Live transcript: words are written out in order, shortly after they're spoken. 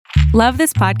Love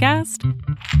this podcast?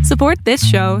 Support this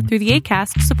show through the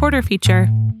Acast supporter feature.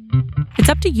 It's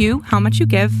up to you how much you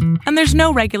give, and there's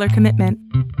no regular commitment.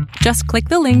 Just click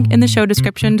the link in the show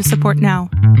description to support now.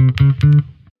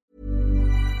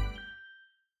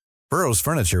 Burrow's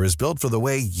furniture is built for the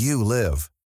way you live.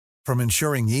 From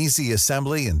ensuring easy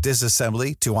assembly and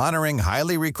disassembly to honoring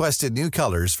highly requested new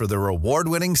colors for their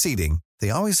award-winning seating, they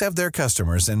always have their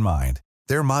customers in mind.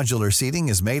 Their modular seating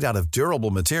is made out of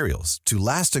durable materials to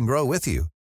last and grow with you.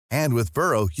 And with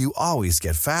Burrow, you always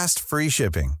get fast, free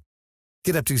shipping.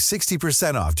 Get up to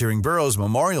 60% off during Burrow's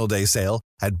Memorial Day sale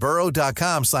at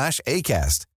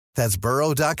burrow.com/ACAST. That's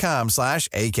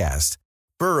burrow.com/ACAST.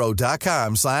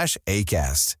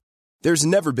 burrow.com/ACAST. There's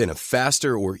never been a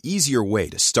faster or easier way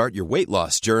to start your weight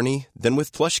loss journey than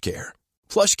with PlushCare.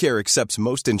 PlushCare accepts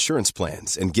most insurance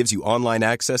plans and gives you online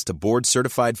access to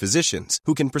board-certified physicians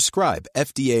who can prescribe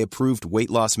FDA-approved weight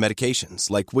loss medications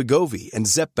like Wegovy and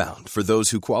Zepbound for those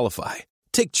who qualify.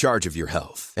 Take charge of your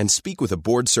health and speak with a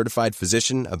board-certified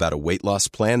physician about a weight loss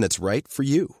plan that's right for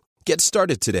you. Get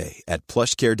started today at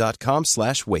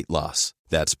plushcare.com/weight-loss.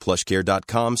 That's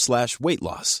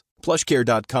plushcare.com/weight-loss.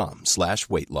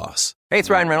 plushcare.com/weight-loss. Hey, it's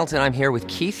Ryan Reynolds, and I'm here with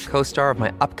Keith, co-star of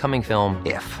my upcoming film,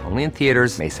 If, only in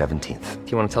theaters May 17th.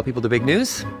 Do you want to tell people the big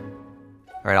news?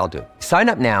 All right, I'll do it. Sign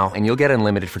up now and you'll get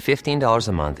unlimited for $15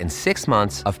 a month and 6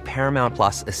 months of Paramount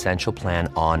Plus Essential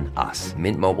Plan on us.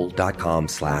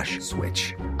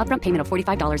 MintMobile.com/switch. Upfront payment of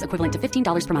 $45 equivalent to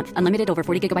 $15 per month. Unlimited over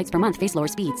 40 gigabytes per month. Face lower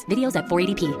speeds. Videos at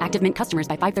 480p. Active Mint customers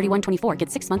by 531.24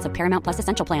 get 6 months of Paramount Plus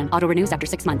Essential Plan. Auto renews after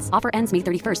 6 months. Offer ends May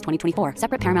 31st, 2024.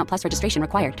 Separate Paramount Plus registration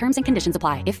required. Terms and conditions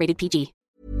apply if rated PG.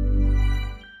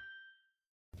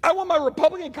 I want my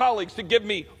Republican colleagues to give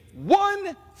me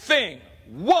one thing,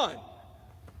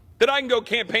 that I can go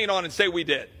campaign on and say we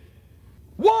did.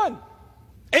 One.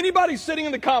 Anybody sitting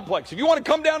in the complex, if you want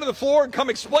to come down to the floor and come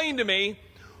explain to me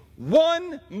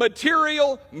one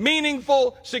material,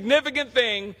 meaningful, significant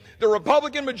thing the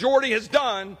Republican majority has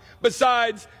done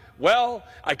besides, well,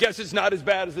 I guess it's not as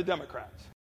bad as the Democrats.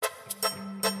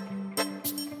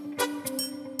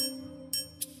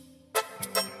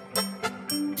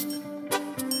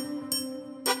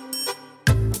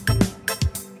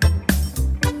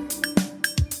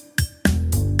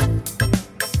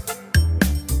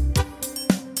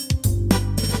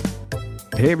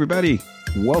 Hey, everybody.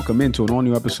 Welcome into an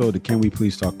all-new episode of the Can We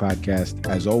Please Talk podcast.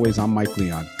 As always, I'm Mike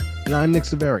Leon. And I'm Nick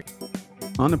Saveri.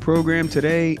 On the program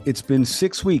today, it's been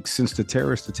 6 weeks since the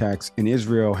terrorist attacks in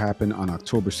Israel happened on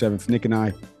October 7th. Nick and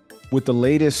I, with the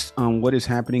latest on what is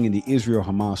happening in the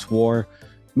Israel-Hamas war.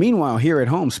 Meanwhile, here at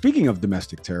home, speaking of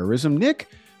domestic terrorism, Nick,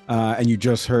 and you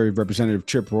just heard Representative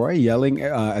Chip Roy yelling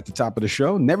at the top of the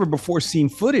show, never before seen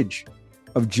footage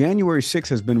of January 6th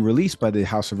has been released by the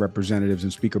House of Representatives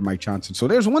and Speaker Mike Johnson. So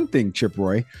there's one thing, Chip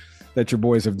Roy, that your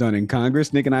boys have done in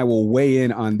Congress. Nick and I will weigh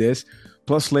in on this.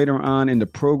 Plus, later on in the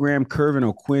program, Kervin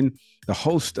O'Quinn, the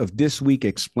host of This Week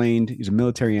Explained, he's a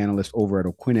military analyst over at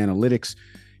O'Quinn Analytics.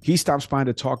 He stops by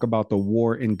to talk about the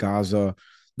war in Gaza.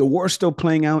 The war still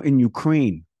playing out in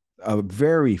Ukraine, a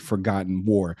very forgotten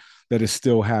war that is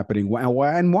still happening,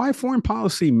 and why foreign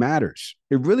policy matters.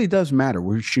 It really does matter.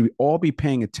 We should all be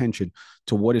paying attention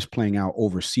to what is playing out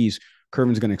overseas.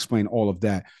 Kervin's going to explain all of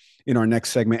that in our next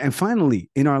segment. And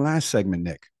finally, in our last segment,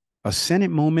 Nick, a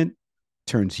Senate moment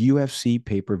turns UFC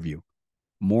pay-per-view.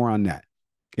 More on that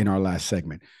in our last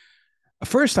segment.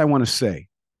 First, I want to say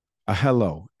a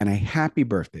hello and a happy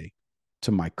birthday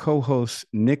to my co-host,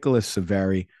 Nicholas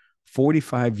Saveri,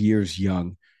 45 years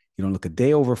young. You don't look a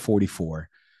day over 44.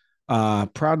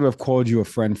 Proud to have called you a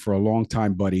friend for a long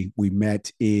time, buddy. We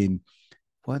met in,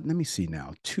 let me see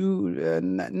now,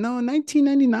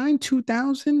 1999,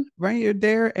 2000, right? You're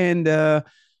there. And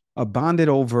bonded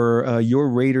over your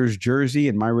Raiders jersey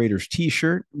and my Raiders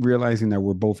t-shirt, realizing that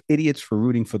we're both idiots for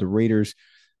rooting for the Raiders.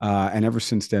 And ever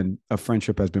since then, a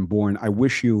friendship has been born. I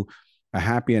wish you a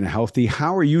happy and a healthy.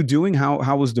 How are you doing?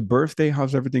 How was the birthday?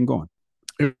 How's everything going?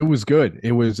 It was good.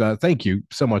 It was, thank you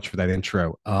so much for that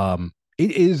intro.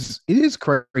 It is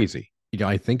crazy. You know,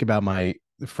 I think about my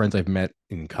friends I've met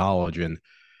in college, and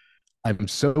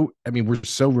we're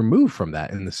so removed from that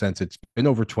in the sense it's been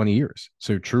over 20 years.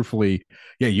 So truthfully,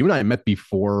 yeah, you and I met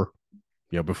before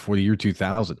the year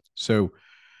 2000. So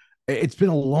it's been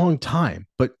a long time,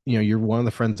 but you're one of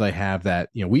the friends I have that,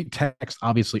 we text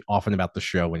obviously often about the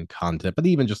show and content, but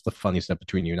even just the funny stuff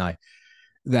between you and I,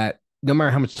 that no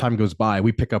matter how much time goes by,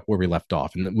 we pick up where we left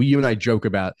off. And you and I joke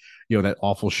about, that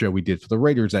awful show we did for the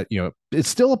Raiders that, it's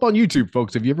still up on YouTube,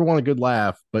 folks, if you ever want a good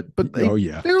laugh, but oh,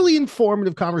 yeah, fairly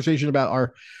informative conversation about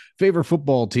our favorite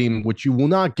football team, which you will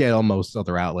not get on most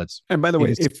other outlets. And by the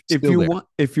way, is if still you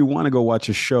there. want to go watch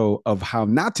a show of how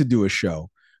not to do a show,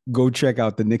 go check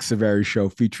out the Nick Saveri show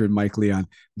featuring Mike Leon.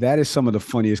 That is some of the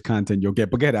funniest content you'll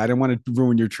get. But get it, I didn't want to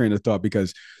ruin your train of thought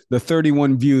because the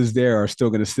 31 views there are still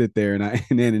going to sit there in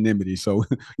anonymity. So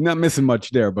you're not missing much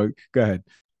there, but go ahead.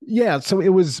 Yeah, so it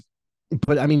was,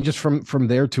 but I mean, just from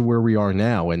there to where we are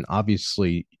now, and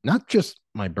obviously not just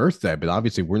my birthday, but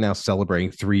obviously we're now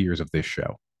celebrating 3 years of this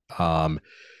show. And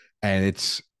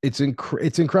it's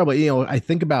incredible. You know, I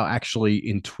think about actually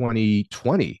in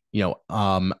 2020,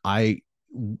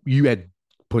 you had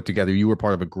put together, you were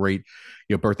part of a great,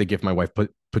 birthday gift my wife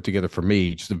put together for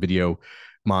me, just a video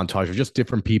montage of just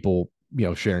different people,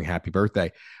 sharing happy birthday.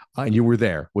 And you were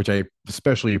there, which I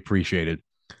especially appreciated.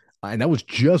 And that was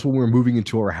just when we were moving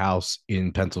into our house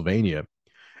in Pennsylvania.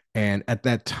 And at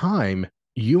that time,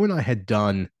 you and I had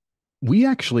done,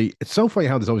 it's so funny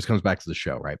how this always comes back to the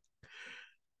show, right?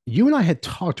 You and I had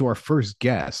talked to our first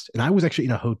guest, and I was actually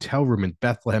in a hotel room in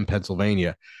Bethlehem,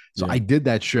 Pennsylvania. So I did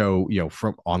that show,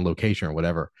 from on location or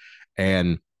whatever.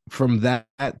 And from that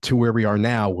to where we are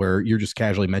now, where you're just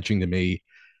casually mentioning to me,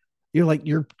 you're like,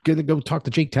 you're going to go talk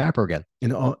to Jake Tapper again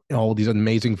and all these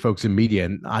amazing folks in media.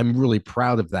 And I'm really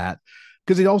proud of that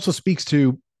because it also speaks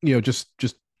to, just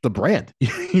the brand,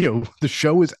 the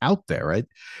show is out there. Right.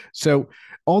 So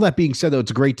all that being said, though,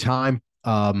 it's a great time.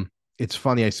 It's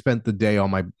funny. I spent the day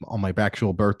on my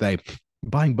actual birthday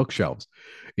buying bookshelves.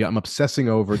 Yeah, I'm obsessing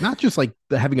over not just like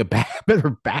having a better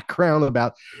background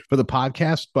for the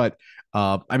podcast, but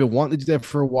I've been wanting to do that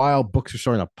for a while. Books are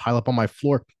starting to pile up on my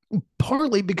floor,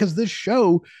 partly because this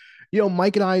show,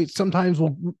 Mike and I sometimes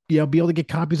will, be able to get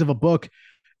copies of a book,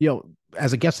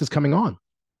 as a guest is coming on,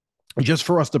 just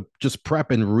for us to just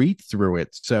prep and read through it.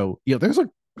 So, there's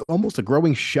almost a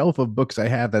growing shelf of books I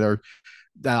have that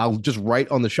I'll just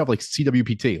write on the shelf, like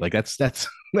CWPT. Like that's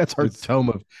our tome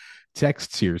of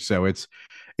texts here. So it's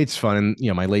fun.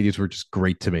 And, my ladies were just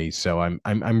great to me. So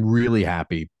I'm really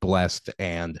happy, blessed.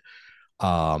 And,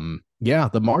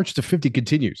 the march to 50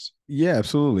 continues. Yeah,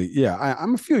 absolutely. Yeah,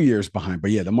 I'm a few years behind,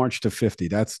 but yeah, the march to 50.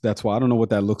 That's why I don't know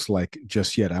what that looks like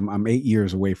just yet. I'm 8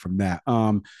 years away from that.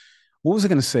 What was I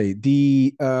going to say?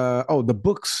 The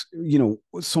books.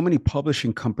 So many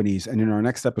publishing companies, and in our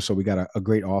next episode, we got a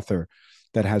great author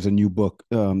that has a new book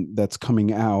that's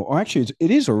coming out. Or actually,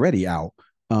 it is already out.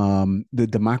 The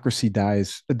Democracy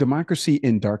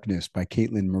in Darkness by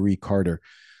Caitlin Marie Carter.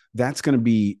 That's going to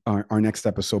be our next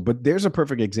episode. But there's a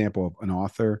perfect example of an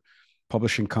author,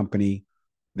 publishing company.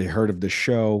 They heard of the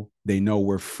show. They know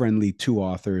we're friendly to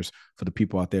authors. For the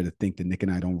people out there that think that Nick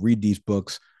and I don't read these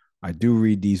books, I do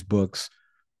read these books.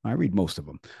 I read most of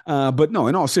them. But no,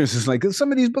 in all seriousness, like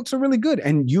some of these books are really good.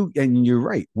 And you're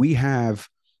right. We have,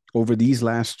 over these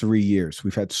last 3 years,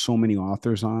 we've had so many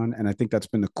authors on. And I think that's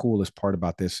been the coolest part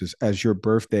about this is as your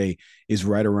birthday is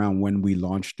right around when we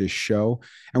launched this show.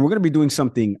 And we're going to be doing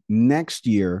something next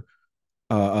year,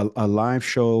 a live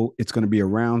show. It's going to be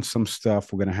around some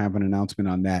stuff. We're going to have an announcement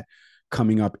on that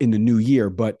coming up in the new year.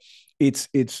 But it's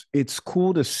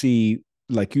cool to see,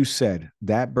 like you said,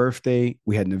 that birthday,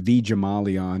 we had Naveed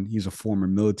Jamali on. He's a former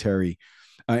military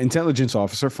intelligence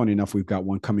officer. Funny enough, we've got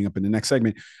one coming up in the next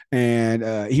segment.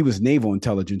 And he was naval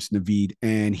intelligence, Naveed,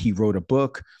 and he wrote a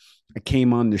book. I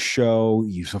came on the show.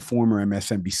 He's a former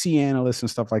MSNBC analyst and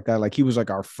stuff like that. Like he was like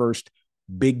our first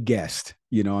big guest.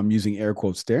 I'm using air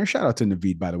quotes there. Shout out to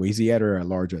Naveed, by the way. He's the editor at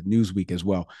large at Newsweek as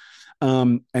well.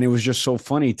 And it was just so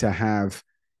funny to have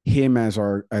him as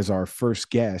our first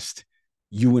guest,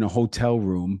 you in a hotel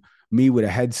room, me with a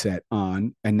headset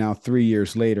on. And now 3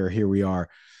 years later, here we are.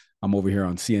 I'm over here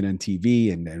on CNN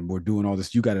TV and we're doing all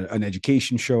this. You got an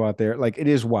education show out there. Like it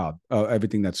is wild,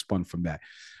 everything that's spun from that.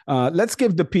 Let's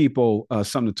give the people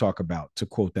something to talk about, to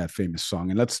quote that famous song.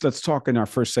 And let's talk in our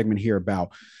first segment here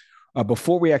about,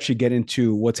 before we actually get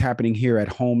into what's happening here at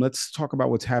home, let's talk about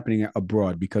what's happening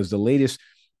abroad, because the latest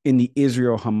in the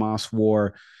Israel-Hamas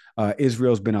war,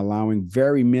 Israel's been allowing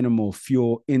very minimal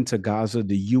fuel into Gaza.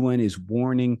 The UN is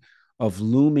warning of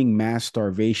looming mass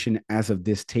starvation as of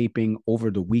this taping. Over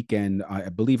the weekend, I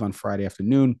believe on Friday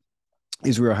afternoon,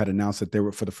 Israel had announced that they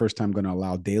were for the first time going to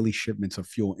allow daily shipments of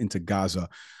fuel into Gaza.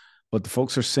 But the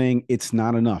folks are saying it's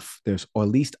not enough. There's at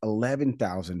least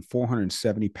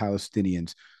 11,470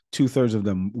 Palestinians, 2/3 of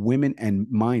them women and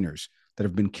minors, that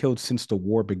have been killed since the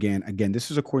war began. Again, this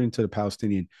is according to the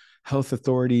Palestinian health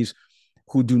authorities,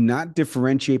 who do not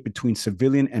differentiate between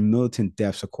civilian and militant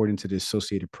deaths, according to the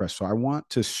Associated Press. So I want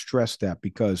to stress that,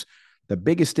 because the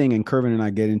biggest thing, and Kervin and I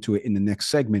get into it in the next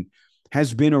segment,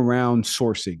 has been around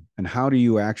sourcing and how do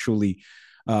you actually,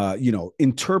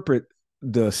 interpret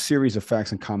the series of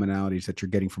facts and commonalities that you're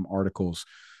getting from articles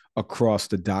across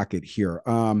the docket here.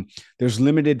 There's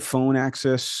limited phone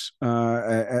access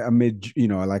amid,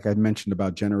 like I mentioned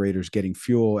about generators getting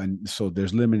fuel. And so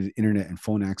there's limited internet and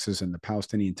phone access. And the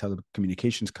Palestinian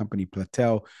telecommunications company,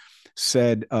 Platel,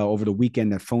 said over the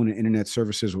weekend that phone and internet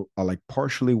services are like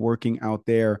partially working out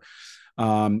there.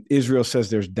 Israel says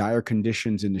there's dire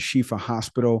conditions in the Shifa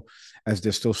hospital as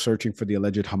they're still searching for the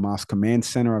alleged Hamas command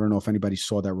center. I don't know if anybody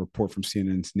saw that report from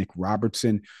CNN's Nick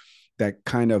Robertson that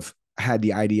kind of had the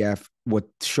IDF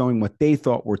showing what they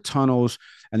thought were tunnels.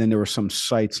 And then there were some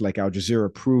sites like Al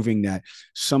Jazeera proving that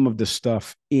some of the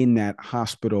stuff in that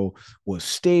hospital was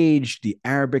staged. The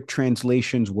Arabic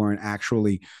translations weren't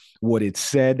actually what it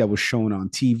said that was shown on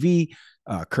TV.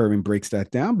 Kerwin breaks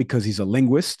that down because he's a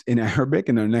linguist in Arabic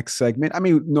in our next segment. I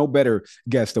mean, no better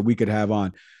guest that we could have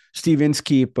on. Steve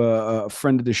Inskeep, a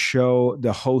friend of the show,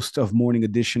 the host of Morning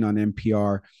Edition on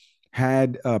NPR,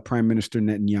 had Prime Minister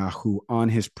Netanyahu on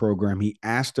his program. He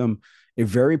asked him a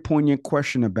very poignant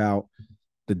question about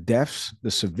the deaths,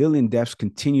 the civilian deaths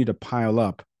continue to pile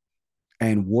up.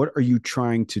 And what are you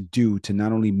trying to do to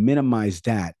not only minimize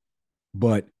that,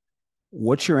 but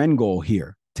what's your end goal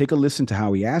here? Take a listen to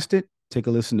how he asked it. Take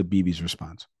a listen to Bibi's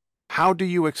response. How do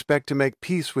you expect to make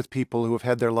peace with people who have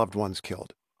had their loved ones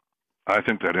killed? I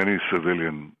think that any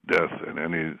civilian death and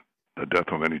the death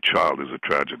of any child is a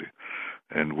tragedy.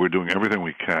 And we're doing everything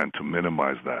we can to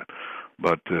minimize that.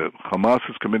 But Hamas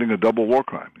is committing a double war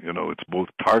crime. It's both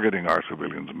targeting our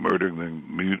civilians, murdering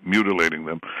them, mutilating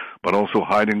them, but also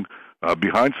hiding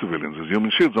behind civilians as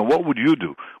human shields. And what would you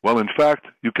do? Well, in fact,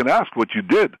 you can ask what you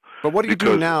did. But what do you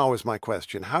do now is my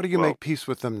question. How do you make peace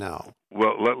with them now?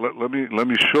 Well, let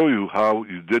me show you how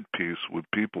you did peace with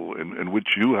people in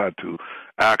which you had to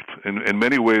act in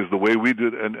many ways the way we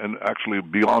did and actually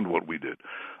beyond what we did.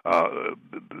 The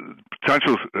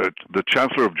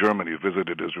Chancellor of Germany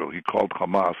visited Israel. He called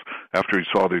Hamas, after he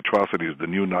saw the atrocities, the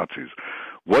new Nazis.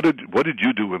 What did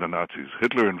you do with the Nazis?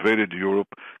 Hitler invaded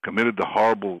Europe, committed the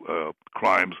horrible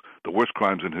crimes, the worst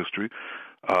crimes in history.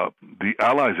 The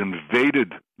Allies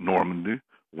invaded Normandy,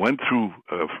 went through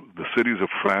the cities of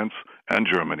France and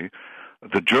Germany.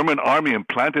 The German army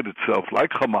implanted itself like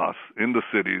Hamas in the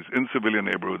cities, in civilian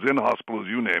neighborhoods, in hospitals,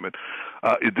 you name it.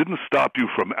 It didn't stop you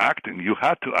from acting. You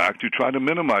had to act. You tried to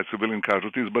minimize civilian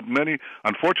casualties, but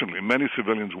unfortunately, many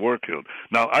civilians were killed.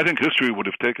 Now, I think history would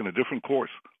have taken a different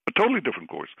course, a totally different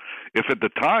course, if at the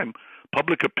time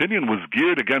public opinion was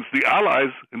geared against the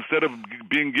Allies instead of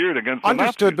being geared against the Nazis.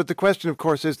 Understood, but the question, of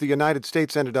course, is the United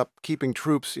States ended up keeping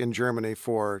troops in Germany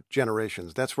for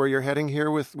generations. That's where you're heading here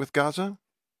with Gaza?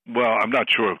 Well, I'm not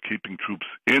sure of keeping troops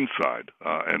inside,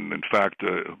 and in fact,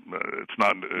 it's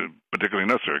not particularly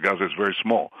necessary. Gaza is very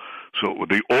small. So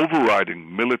the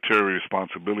overriding military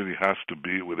responsibility has to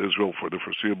be with Israel for the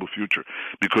foreseeable future,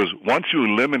 because once you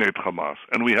eliminate Hamas,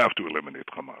 and we have to eliminate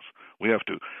Hamas, we have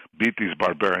to beat these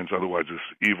barbarians, otherwise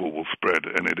this evil will spread,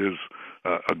 and it is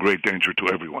a great danger to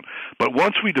everyone. But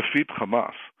once we defeat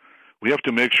Hamas, we have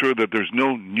to make sure that there's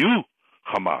no new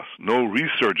Hamas, no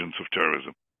resurgence of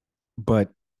terrorism.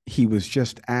 But he was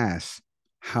just asked,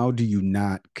 how do you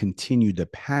not continue the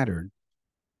pattern?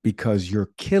 Because you're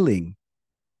killing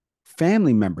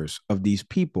family members of these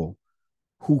people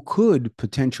who could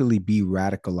potentially be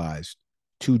radicalized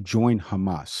to join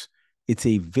Hamas. It's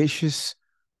a vicious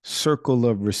circle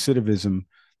of recidivism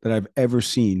that I've ever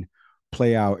seen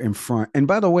play out in front. And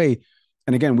by the way,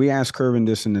 and again, we asked Kerwin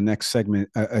this in the next segment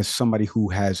as somebody who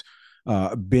has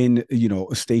been,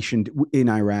 stationed in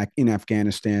Iraq, in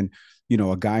Afghanistan,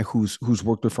 a guy who's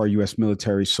worked with our U.S.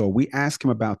 military. So we ask him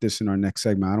about this in our next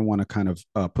segment. I don't want to kind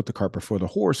of put the cart before the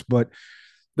horse, but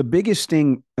the biggest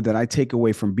thing that I take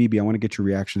away from Bibi, I want to get your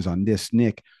reactions on this,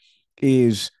 Nick,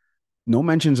 is no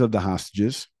mentions of the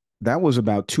hostages. That was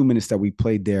about 2 minutes that we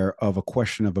played there of a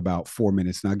question of about 4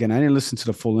 minutes. Now, again, I didn't listen to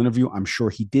the full interview. I'm sure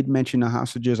he did mention the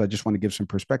hostages. I just want to give some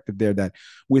perspective there that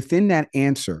within that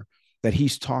answer that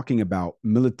he's talking about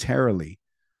militarily,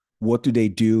 what do they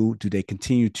do? Do they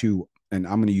continue to, and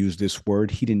I'm going to use this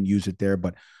word, he didn't use it there,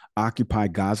 but occupy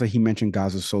Gaza? He mentioned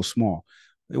Gaza is so small.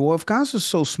 Well, if Gaza is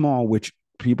so small, which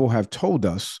people have told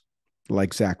us,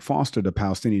 like Zach Foster, the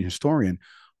Palestinian historian,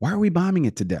 why are we bombing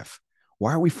it to death?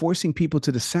 Why are we forcing people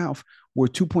to the south where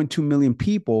 2.2 million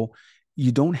people,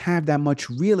 you don't have that much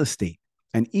real estate,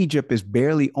 and Egypt is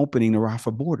barely opening the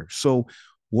Rafah border? So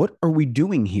what are we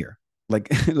doing here?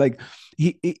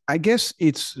 I guess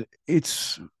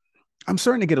it's I'm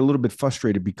starting to get a little bit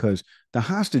frustrated because the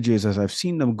hostages, as I've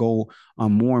seen them go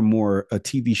on more and more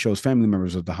TV shows, family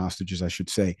members of the hostages, I should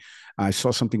say. I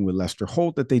saw something with Lester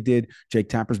Holt that they did. Jake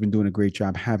Tapper's been doing a great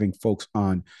job having folks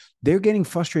on. They're getting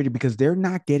frustrated because they're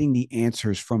not getting the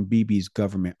answers from Bibi's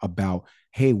government about,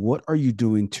 hey, what are you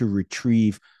doing to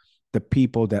retrieve the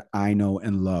people that I know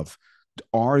and love?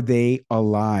 Are they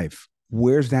alive?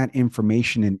 Where's that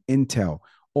information and intel?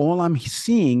 All I'm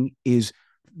seeing is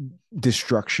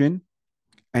destruction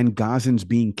and Gazans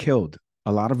being killed.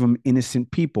 A lot of them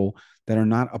innocent people that are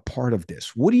not a part of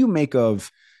this. What do you make of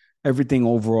everything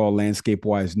overall, landscape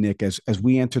wise, Nick, as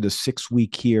we enter the 6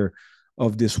 week here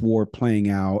of this war playing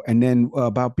out? And then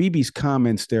about Bibi's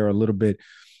comments there a little bit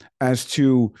as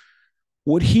to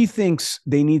what he thinks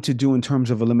they need to do in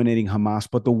terms of eliminating Hamas,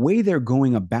 but the way they're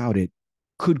going about it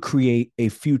could create a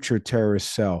future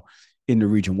terrorist cell in the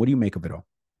region. What do you make of it all?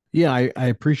 Yeah, I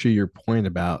appreciate your point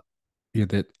about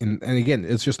that, and again,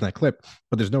 it's just in that clip,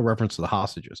 but there's no reference to the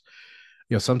hostages.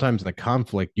 Sometimes in a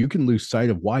conflict, you can lose sight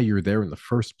of why you're there in the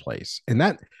first place, and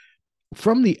that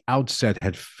from the outset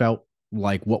had felt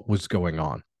like what was going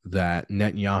on. That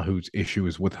Netanyahu's issue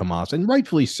is with Hamas, and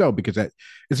rightfully so, because that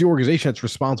is the organization that's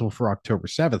responsible for October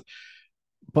 7th.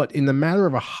 But in the matter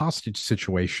of a hostage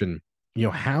situation,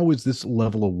 how is this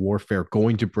level of warfare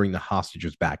going to bring the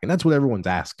hostages back? And that's what everyone's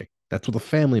asking. That's what the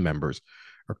family members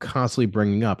are constantly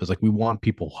bringing up, is like, we want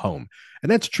people home.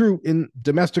 And that's true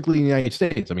domestically in the United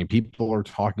States. I mean, people are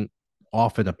talking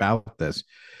often about this.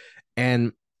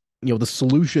 And, the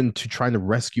solution to trying to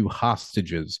rescue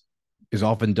hostages is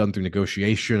often done through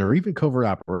negotiation or even covert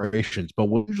operations. But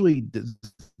what usually is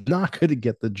not going to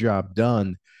get the job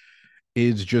done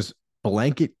is just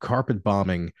blanket carpet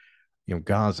bombing,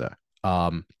 Gaza.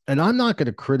 And I'm not going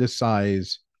to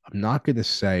criticize, I'm not going to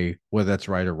say whether that's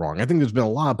right or wrong. I think there's been a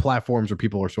lot of platforms where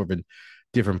people are sort of in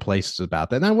different places about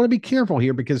that. And I want to be careful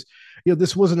here because,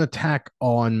 this was an attack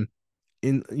on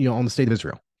the state of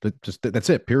Israel. That's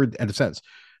it, period, end of sentence.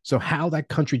 So how that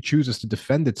country chooses to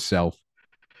defend itself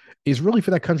is really for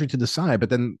that country to decide.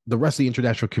 But then the rest of the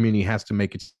international community has to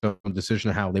make its own decision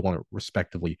on how they want to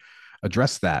respectively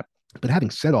address that. But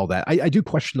having said all that, I do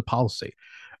question the policy.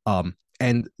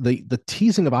 And the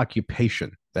teasing of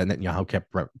occupation that Netanyahu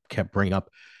kept bringing up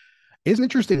is an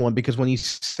interesting one, because when he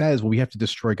says, well, we have to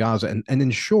destroy Gaza and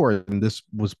ensure, and this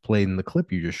was played in the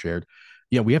clip you just shared,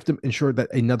 we have to ensure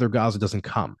that another Gaza doesn't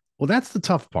come. Well, that's the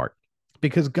tough part,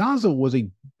 because Gaza was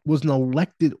an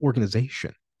elected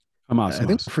organization. Hamas. I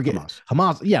think forget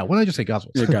Hamas. Yeah, what did I just say? Gaza.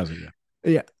 Yeah, Gaza. Yeah.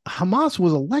 Yeah, Hamas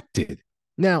was elected.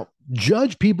 Now,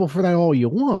 judge people for that all you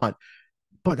want,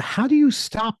 but how do you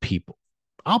stop people?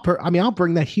 I'll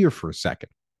bring that here for a second.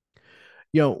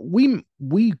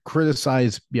 We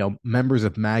criticize, members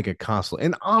of MAGA constantly,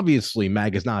 and obviously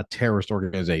MAGA is not a terrorist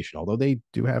organization, although they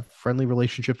do have friendly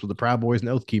relationships with the Proud Boys and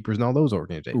Oath Keepers and all those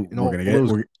organizations.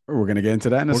 We're gonna get into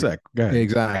that in a sec. Go ahead.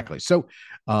 Exactly. So,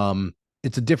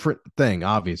 it's a different thing,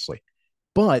 obviously,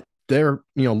 but their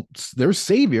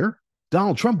savior,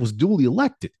 Donald Trump, was duly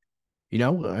elected.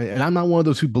 And I'm not one of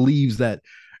those who believes that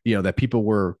that people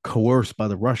were coerced by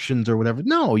the Russians or whatever.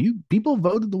 No, people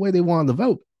voted the way they wanted to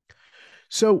vote.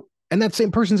 So, and that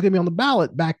same person's going to be on the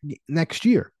ballot back next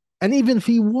year. And even if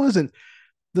he wasn't,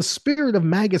 the spirit of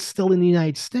MAGA is still in the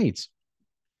United States.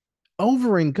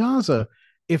 Over in Gaza,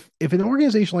 if an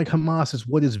organization like Hamas is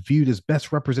what is viewed as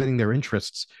best representing their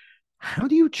interests, how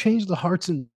do you change the hearts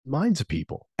and minds of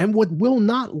people? And what will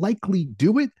not likely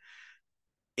do it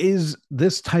is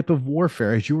this type of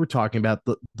warfare, as you were talking about,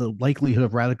 the likelihood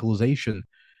of radicalization,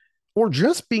 or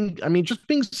just being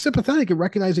sympathetic and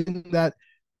recognizing that,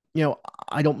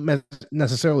 I don't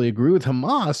necessarily agree with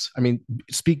Hamas.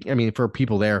 For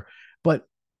people there, but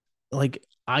like,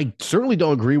 I certainly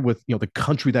don't agree with, the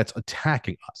country that's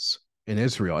attacking us in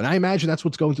Israel. And I imagine that's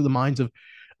what's going through the minds of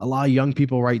a lot of young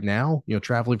people right now,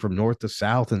 traveling from north to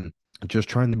south and just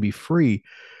trying to be free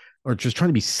or just trying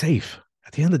to be safe.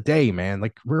 At the end of the day, man,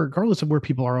 like, regardless of where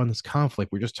people are on this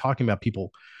conflict, we're just talking about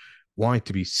people wanting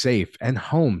to be safe and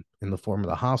home in the form of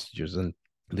the hostages. And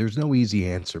there's no easy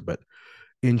answer, but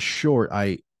in short,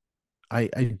 I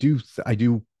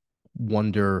do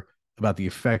wonder about the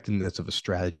effectiveness of a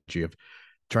strategy of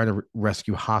trying to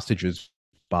rescue hostages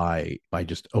by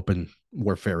just open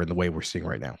warfare in the way we're seeing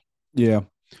right now. Yeah.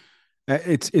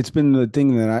 It's been the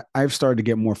thing that I've started to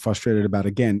get more frustrated about,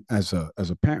 again, as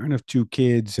a parent of two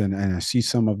kids, and I see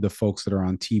some of the folks that are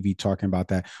on TV talking about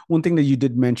that. One thing that you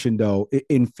did mention, though,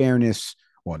 in fairness,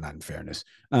 well, not in fairness,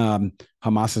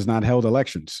 Hamas has not held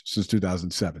elections since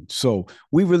 2007. So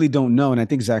we really don't know. And I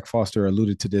think Zach Foster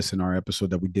alluded to this in our episode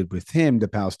that we did with him, the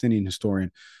Palestinian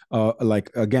historian.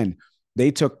 Again,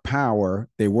 they took power.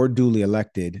 They were duly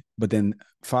elected, but then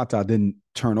Fatah didn't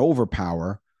turn over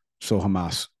power. So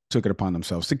Hamas took it upon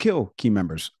themselves to kill key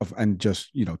members and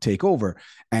just, take over.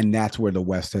 And that's where the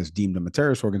West has deemed them a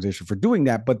terrorist organization for doing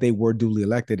that. But they were duly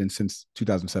elected. And since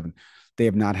 2007, they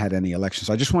have not had any elections.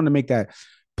 So I just wanted to make that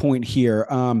point here.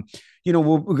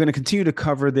 We're going to continue to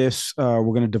cover this. We're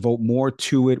going to devote more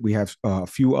to it. We have a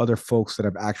few other folks that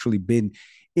have actually been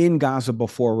in Gaza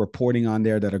before reporting on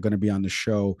there that are going to be on the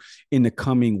show in the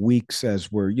coming weeks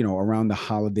as we're, around the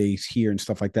holidays here and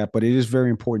stuff like that. But it is very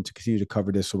important to continue to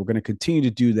cover this. So we're going to continue to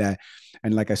do that.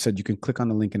 And like I said, you can click on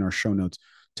the link in our show notes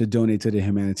to donate to the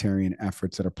humanitarian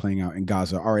efforts that are playing out in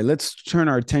Gaza. All right, let's turn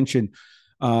our attention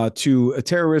to a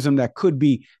terrorism that could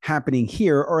be happening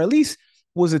here, or at least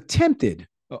was attempted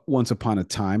once upon a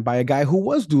time by a guy who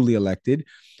was duly elected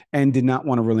and did not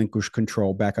want to relinquish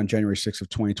control back on January 6th of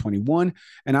 2021.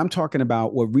 And I'm talking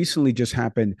about what recently just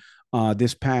happened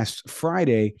this past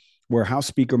Friday, where House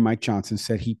Speaker Mike Johnson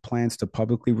said he plans to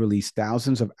publicly release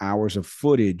thousands of hours of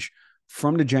footage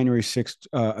from the January 6th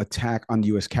attack on the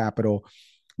U.S. Capitol,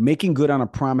 making good on a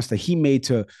promise that he made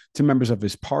to members of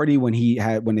his party when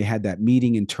they had that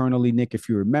meeting internally, Nick, if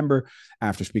you remember,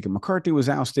 after Speaker McCarthy was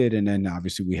ousted. And then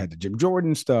obviously we had the Jim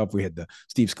Jordan stuff. We had the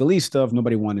Steve Scalise stuff.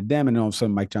 Nobody wanted them. And all of a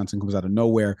sudden Mike Johnson comes out of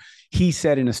nowhere. He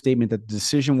said in a statement that the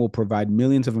decision will provide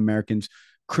millions of Americans,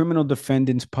 criminal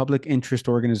defendants, public interest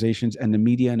organizations, and the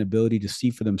media an ability to see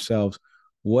for themselves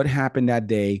what happened that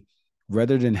day,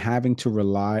 rather than having to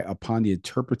rely upon the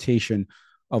interpretation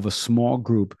of a small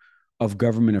group of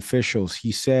government officials.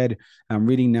 He said, I'm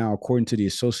reading now, according to the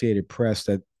Associated Press,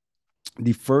 that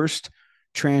the first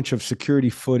tranche of security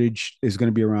footage is going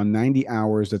to be around 90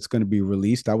 hours that's going to be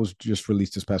released. That was just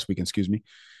released this past weekend, excuse me.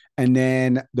 And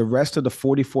then the rest of the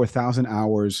 44,000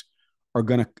 hours are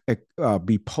going to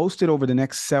be posted over the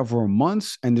next several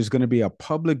months. And there's going to be a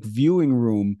public viewing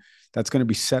room that's going to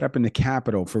be set up in the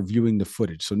Capitol for viewing the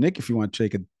footage. So, Nick, if you want to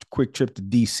take a quick trip to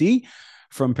D.C.,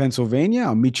 from Pennsylvania,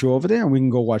 I'll meet you over there and we can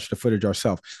go watch the footage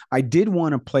ourselves. I did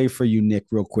want to play for you, Nick,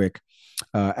 real quick,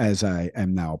 as I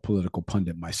am now a political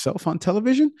pundit myself on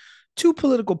television. Two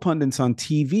political pundits on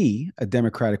TV, a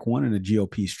Democratic one and a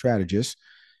GOP strategist,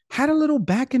 had a little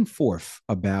back and forth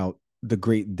about the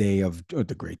day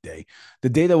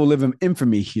that will live in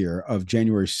infamy here of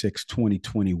January 6,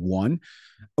 2021,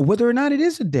 whether or not it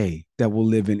is a day that will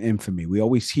live in infamy. We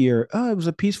always hear, it was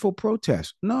a peaceful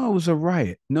protest. No, it was a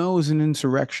riot. No, it was an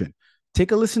insurrection.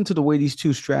 Take a listen to the way these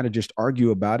two strategists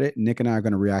argue about it. Nick and I are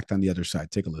going to react on the other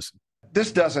side. Take a listen.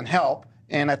 This doesn't help,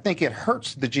 and I think it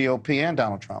hurts the GOP and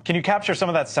Donald Trump. Can you capture some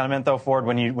of that sentiment, though, Ford,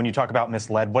 when you talk about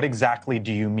misled? What exactly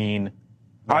do you mean?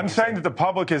 I'm saying that the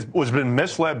public has been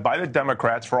misled by the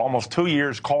Democrats for almost 2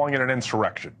 years, calling it an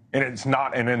insurrection, and it's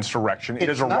not an insurrection. It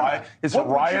is a riot. It's a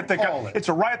riot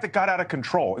that got out of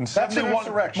control. In That's 71, an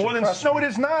insurrection. No, it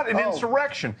is not an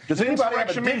insurrection. Does anybody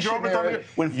have a dictionary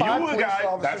when five police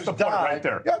officers that's the point died, right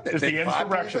there. Is the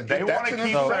insurrection. They want to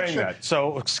keep saying that.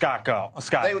 So Scott, go.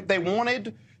 Scott. They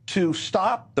wanted to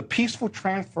stop the peaceful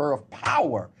transfer of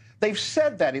power. They've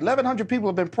said that. 1,100 people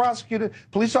have been prosecuted.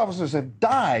 Police officers have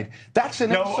died. That's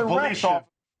an insurrection.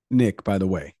 Nick, by the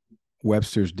way,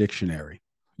 Webster's Dictionary.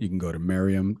 You can go to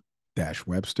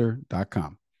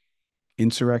merriam-webster.com.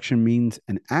 Insurrection means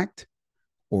an act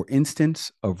or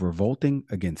instance of revolting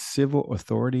against civil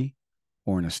authority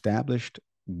or an established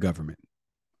government.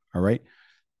 All right?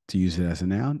 To use it as a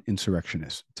noun,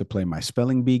 insurrectionist. To play my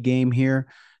spelling bee game here,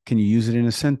 can you use it in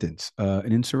a sentence?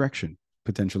 An insurrection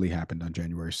potentially happened on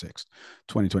January 6th,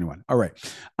 2021. All right.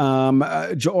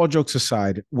 All jokes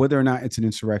aside, whether or not it's an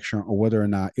insurrection or whether or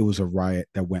not it was a riot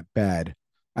that went bad,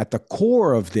 at the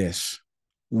core of this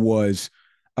was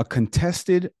a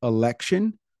contested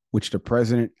election, which the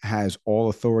president has all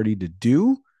authority to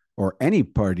do, or any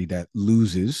party that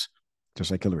loses, just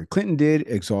like Hillary Clinton did,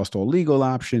 exhaust all legal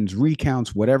options,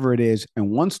 recounts, whatever it is. And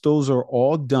once those are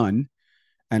all done,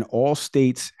 and all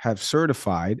states have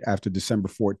certified after December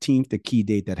 14th, the key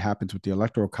date that happens with the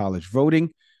Electoral College voting,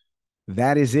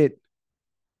 that is it.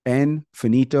 And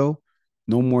finito,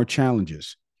 no more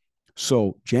challenges.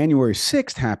 So January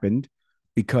 6th happened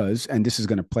because, and this is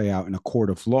going to play out in a court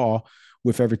of law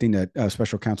with everything that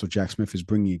Special Counsel Jack Smith is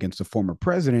bringing against the former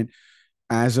president.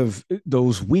 As of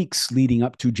those weeks leading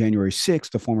up to January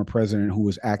 6th, the former president who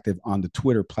was active on the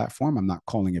Twitter platform, I'm not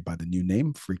calling it by the new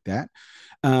name, freak that.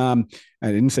 I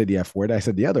didn't say the F word, I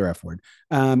said the other F word.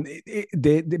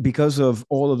 Because of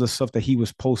all of the stuff that he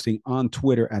was posting on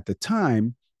Twitter at the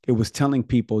time, it was telling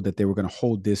people that they were going to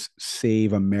hold this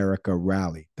Save America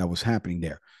rally that was happening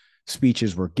there.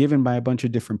 Speeches were given by a bunch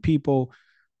of different people,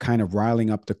 kind of riling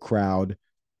up the crowd.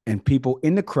 and people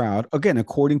in the crowd, again,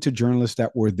 according to journalists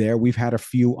that were there, we've had a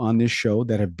few on this show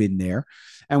that have been there,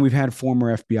 and we've had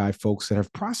former FBI folks that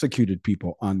have prosecuted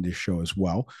people on this show as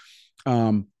well.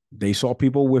 They saw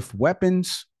people with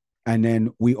weapons, and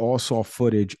then we all saw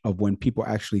footage of when people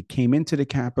actually came into the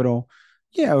Capitol.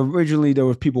 Yeah, originally there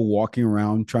were people walking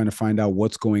around trying to find out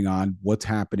what's going on, what's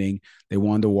happening. They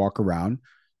wanted to walk around.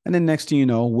 And then next thing you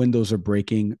know, windows are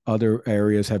breaking. Other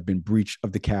areas have been breached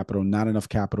of the Capitol, not enough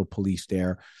Capitol police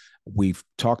there. We've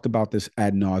talked about this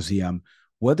ad nauseum.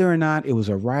 Whether or not it was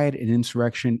a riot, an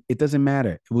insurrection, it doesn't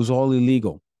matter. It was all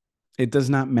illegal. It does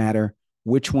not matter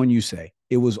which one you say.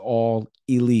 It was all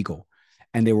illegal.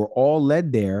 And they were all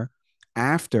led there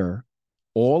after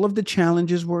all of the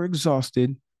challenges were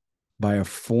exhausted by a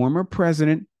former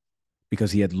president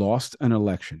because he had lost an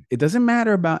election. It doesn't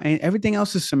matter about everything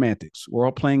else is semantics. We're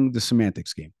all playing the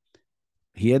semantics game.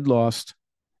 He had lost.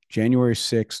 January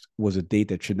 6th was a date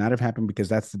that should not have happened because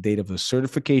that's the date of the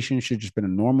certification. It should have just been a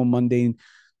normal Monday,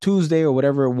 Tuesday, or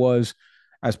whatever it was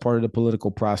as part of the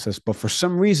political process. But for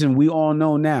some reason, we all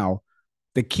know now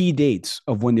the key dates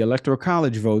of when the Electoral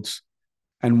College votes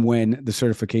and when the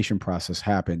certification process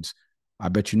happens. I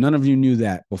bet you none of you knew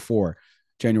that before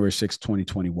January 6th,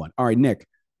 2021. All right, Nick,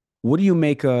 what do you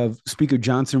make of Speaker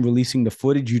Johnson releasing the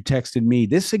footage? You texted me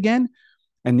this again.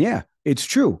 And yeah, it's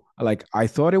true. Like, I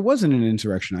thought it wasn't an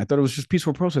insurrection. I thought it was just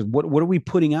peaceful protest. What are we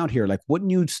putting out here? Like, what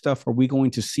new stuff are we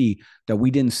going to see that we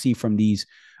didn't see from these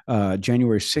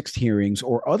January 6th hearings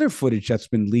or other footage that's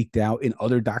been leaked out in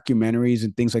other documentaries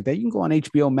and things like that? You can go on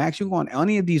HBO Max. You can go on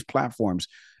any of these platforms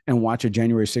and watch a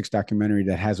January 6th documentary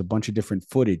that has a bunch of different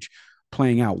footage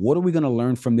playing out. What are we going to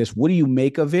learn from this? What do you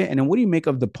make of it? And then what do you make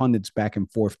of the pundits back and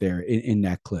forth there in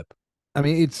that clip? I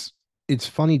mean, it's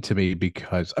funny to me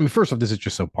because, I mean, first off, this is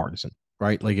just so partisan,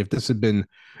 right? Like, if this had been,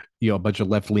 a bunch of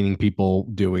left-leaning people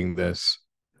doing this,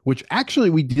 which actually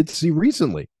we did see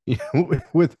recently,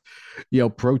 with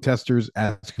protesters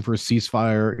asking for a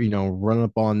ceasefire, run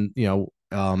up on,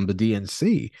 the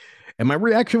DNC. And my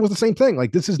reaction was the same thing.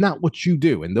 Like, this is not what you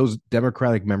do. And those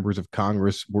Democratic members of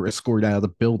Congress were escorted out of the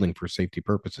building for safety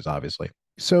purposes, obviously.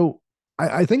 So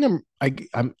I think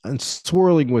I'm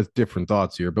swirling with different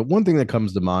thoughts here. But one thing that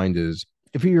comes to mind is,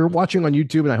 if you're watching on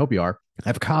YouTube, and I hope you are, I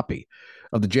have a copy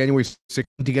of the January 6th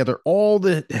together, all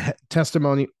the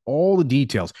testimony, all the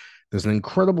details. There's an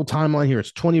incredible timeline here.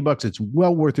 It's $20. It's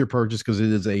well worth your purchase because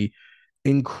it is a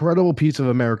incredible piece of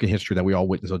American history that we all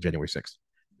witnessed on January 6th.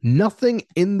 Nothing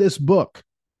in this book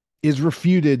is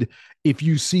refuted if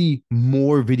you see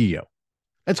more video.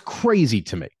 That's crazy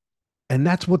to me. And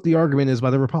that's what the argument is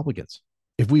by the Republicans.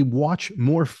 If we watch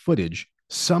more footage,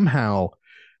 somehow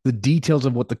the details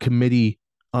of what the committee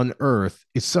unearthed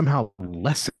is somehow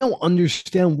less. I don't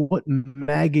understand what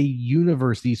MAGA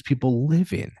universe these people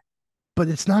live in, but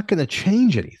it's not going to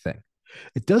change anything.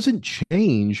 It doesn't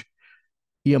change,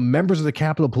 members of the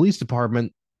Capitol Police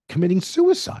Department committing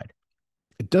suicide.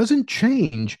 It doesn't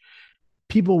change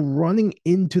people running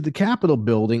into the Capitol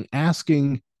building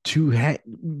asking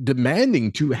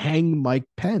demanding to hang Mike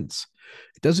Pence.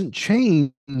 It doesn't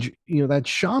change, that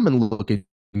shaman looking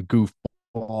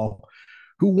goofball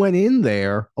who went in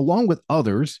there along with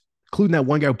others, including that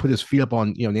one guy who put his feet up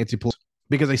on, Nancy Pelosi,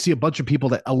 because I see a bunch of people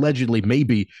that allegedly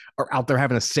maybe are out there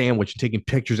having a sandwich and taking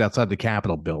pictures outside the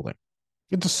Capitol building.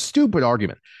 It's a stupid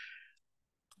argument.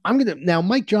 Now,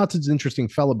 Mike Johnson's an interesting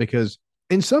fellow because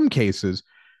in some cases,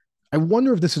 I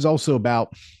wonder if this is also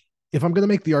about, if I'm going to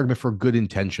make the argument for good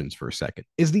intentions for a second,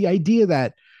 is the idea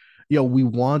that, we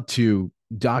want to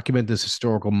document this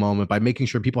historical moment by making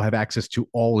sure people have access to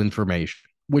all information,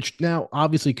 which now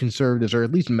obviously conservatives or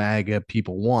at least MAGA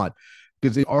people want,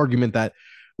 because the argument that,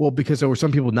 well, because there were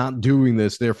some people not doing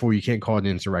this, therefore you can't call it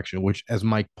an insurrection, which, as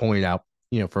Mike pointed out,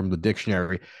 from the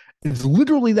dictionary, is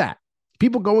literally that.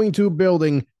 People going to a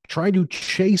building trying to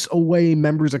chase away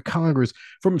members of Congress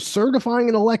from certifying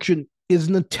an election is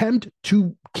an attempt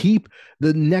to keep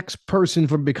the next person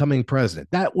from becoming president.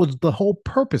 That was the whole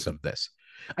purpose of this.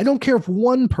 I don't care if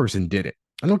one person did it.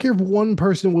 I don't care if one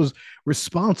person was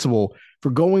responsible for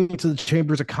going into the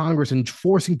chambers of Congress and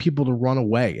forcing people to run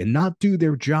away and not do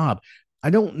their job. I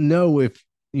don't know if,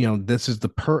 this is I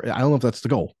don't know if that's the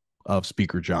goal of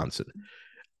Speaker Johnson.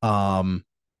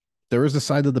 There is a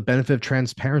side of the benefit of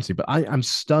transparency, but I'm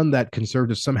stunned that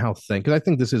conservatives somehow think, because I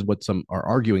think this is what some are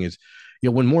arguing is,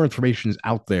 when more information is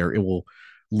out there, it will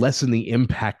lessen the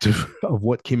impact of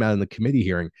what came out in the committee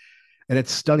hearing. And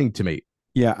it's stunning to me.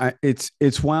 Yeah,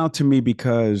 it's wild to me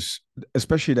because,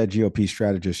 especially that GOP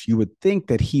strategist, you would think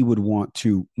that he would want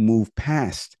to move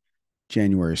past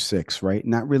January 6th, right?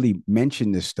 Not really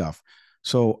mention this stuff.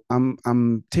 So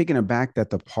I'm taken aback that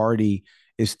the party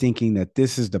is thinking that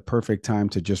this is the perfect time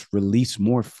to just release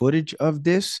more footage of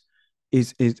this.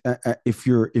 If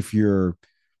you're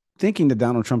thinking that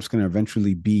Donald Trump's going to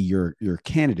eventually be your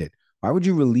candidate, why would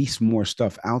you release more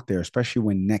stuff out there, especially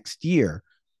when next year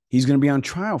he's going to be on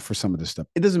trial for some of this stuff?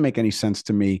 It doesn't make any sense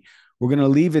to me. We're going to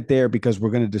leave it there because we're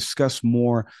going to discuss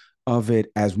more of it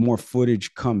as more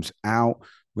footage comes out.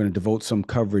 We're going to devote some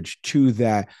coverage to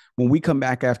that. When we come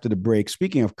back after the break,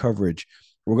 speaking of coverage,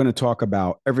 we're going to talk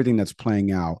about everything that's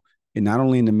playing out in not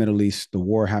only in the Middle East, the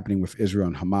war happening with Israel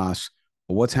and Hamas,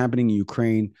 but what's happening in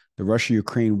Ukraine, the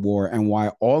Russia-Ukraine war, and why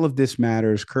all of this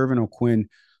matters. Kervin O'Quinn,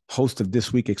 host of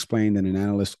This Week Explained and an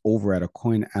analyst over at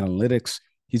O'Quinn Analytics,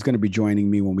 he's going to be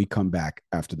joining me when we come back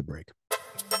after the break.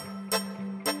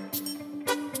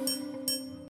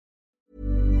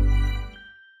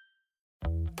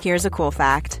 Here's a cool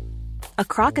fact. A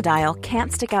crocodile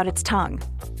can't stick out its tongue.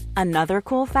 Another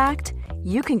cool fact,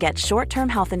 you can get short-term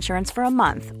health insurance for a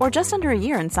month or just under a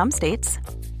year in some states.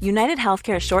 United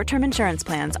Healthcare short-term insurance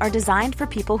plans are designed for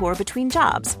people who are between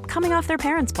jobs, coming off their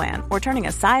parents' plan, or turning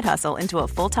a side hustle into a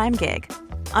full-time gig.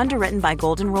 Underwritten by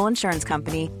Golden Rule Insurance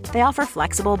Company, they offer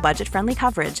flexible, budget-friendly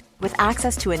coverage with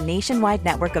access to a nationwide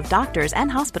network of doctors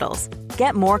and hospitals.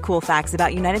 Get more cool facts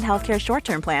about United Healthcare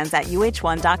short-term plans at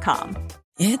uh1.com.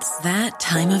 It's that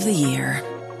time of the year.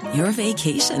 Your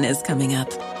vacation is coming up.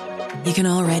 You can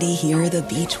already hear the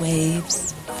beach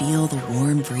waves, feel the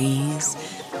warm breeze,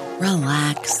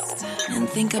 relax, and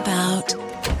think about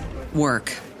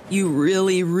work. You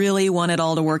really, really want it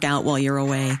all to work out while you're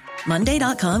away.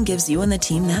 Monday.com gives you and the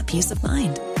team that peace of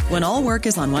mind. When all work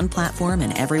is on one platform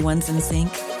and everyone's in sync,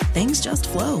 things just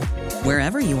flow.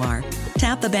 Wherever you are,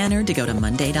 tap the banner to go to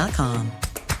Monday.com.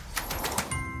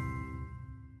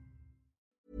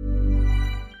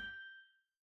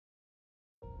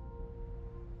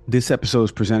 This episode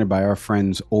is presented by our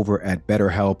friends over at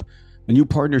BetterHelp, a new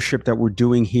partnership that we're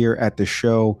doing here at the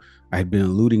show. I had been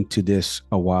alluding to this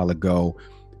a while ago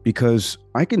because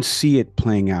I can see it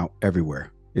playing out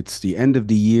everywhere. It's the end of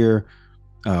the year.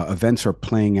 Events are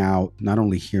playing out not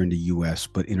only here in the US,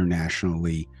 but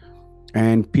internationally.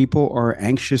 And people are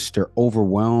anxious, they're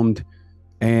overwhelmed,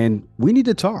 and we need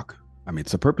to talk. I mean,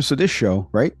 it's the purpose of this show,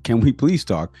 right? Can we please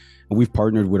talk? And we've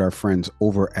partnered with our friends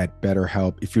over at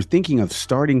BetterHelp. If you're thinking of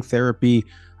starting therapy,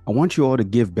 I want you all to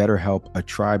give BetterHelp a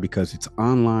try because it's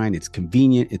online, it's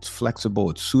convenient, it's flexible,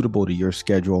 it's suitable to your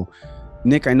schedule.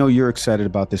 Nick, I know you're excited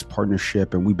about this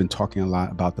partnership, and we've been talking a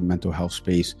lot about the mental health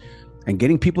space and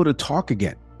getting people to talk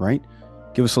again, right?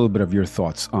 Give us a little bit of your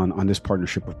thoughts on this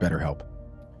partnership with BetterHelp.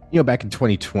 You know, back in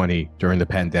 2020, during the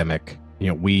pandemic,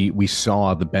 we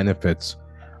saw the benefits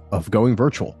of going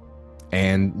virtual.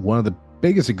 And one of the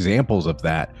biggest examples of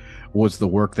that was the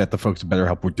work that the folks at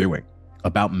BetterHelp were doing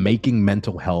about making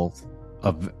mental health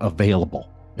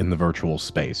available in the virtual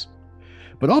space.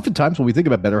 But oftentimes when we think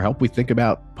about BetterHelp, we think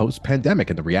about post-pandemic.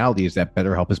 And the reality is that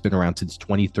BetterHelp has been around since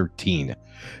 2013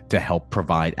 to help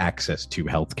provide access to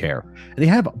healthcare. And they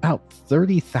have about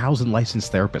 30,000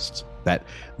 licensed therapists that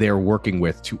they're working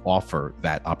with to offer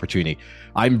that opportunity.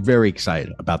 I'm very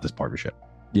excited about this partnership.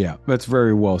 Yeah, that's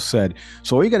very well said.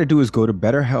 So all you got to do is go to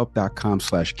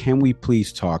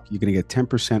betterhelp.com/canwepleasetalk. You're going to get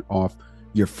 10% off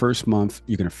your first month.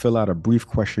 You're going to fill out a brief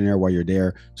questionnaire while you're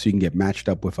there so you can get matched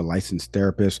up with a licensed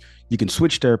therapist. You can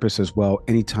switch therapists as well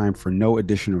anytime for no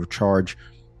additional charge.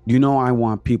 You know, I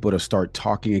want people to start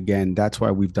talking again. That's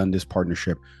why we've done this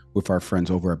partnership with our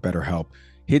friends over at BetterHelp.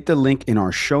 Hit the link in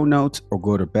our show notes or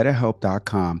go to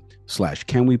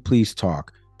betterhelp.com/canwepleasetalk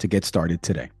to get started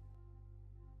today.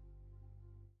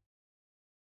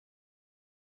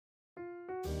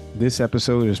 This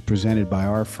episode is presented by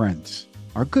our friends,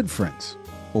 our good friends,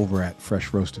 over at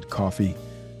Fresh Roasted Coffee.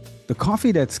 The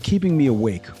coffee that's keeping me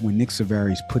awake when Nick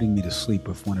Savari's putting me to sleep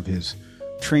with one of his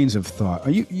trains of thought.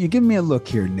 You give me a look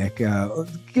here, Nick.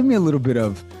 Give me a little bit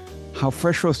of how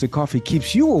Fresh Roasted Coffee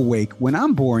keeps you awake when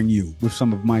I'm boring you with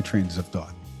some of my trains of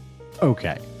thought.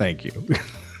 Okay, thank you.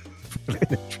 An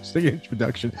interesting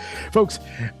introduction. Folks,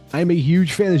 I'm a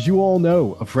huge fan, as you all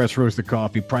know, of Fresh Roasted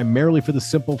Coffee, primarily for the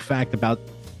simple fact about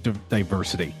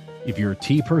diversity. If you're a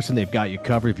tea person, they've got you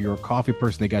covered. If you're a coffee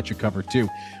person, they got you covered too.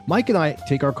 Mike and I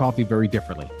take our coffee very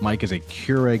differently. Mike is a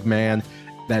Keurig man.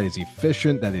 That is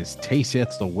efficient. That is tasty.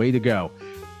 That's the way to go.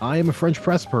 I am a French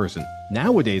press person.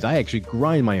 Nowadays, I actually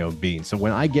grind my own beans. So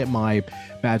when I get my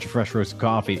batch of fresh roasted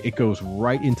coffee, it goes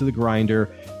right into the grinder,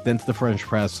 then to the French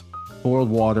press, boiled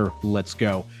water, let's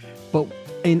go. But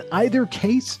in either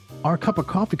case, our cup of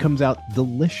coffee comes out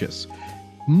delicious.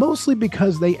 Mostly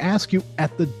because they ask you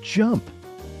at the jump,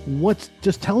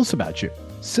 just tell us about you.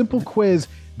 Simple quiz.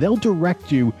 they'll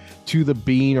direct you to the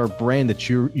bean or brand that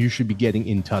you should be getting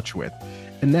in touch with.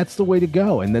 And that's the way to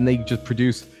go. And then they just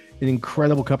produce an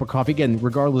incredible cup of coffee, again,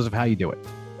 regardless of how you do it.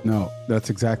 No,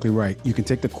 that's exactly right. You can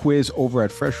take the quiz over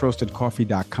at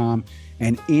freshroastedcoffee.com.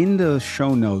 And in the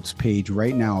show notes page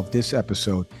right now of this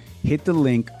episode, hit the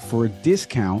link for a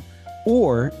discount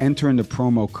or enter in the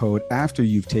promo code after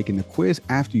you've taken the quiz,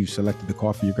 after you've selected the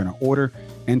coffee you're going to order.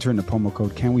 Enter in the promo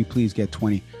code, can we please get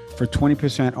 20 for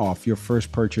 20% off your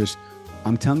first purchase.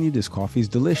 I'm telling you, this coffee is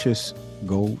delicious.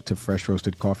 Go to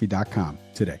freshroastedcoffee.com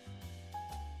today.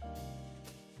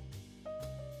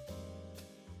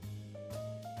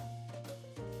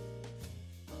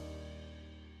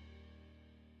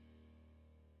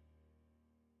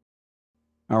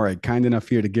 All right, kind enough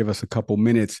here to give us a couple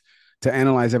minutes to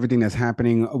analyze everything that's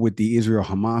happening with the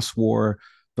Israel-Hamas war,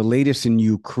 the latest in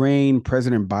Ukraine,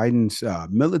 President Biden's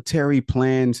military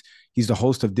plans. He's the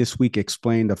host of This Week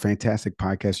Explained, a fantastic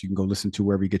podcast you can go listen to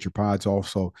wherever you get your pods.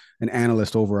 Also, an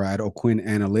analyst over at O'Quinn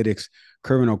Analytics,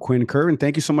 Kervin O'Quinn. Kervin,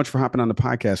 thank you so much for hopping on the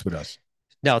podcast with us.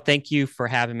 No, thank you for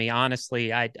having me.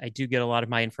 Honestly, I do get a lot of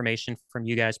my information from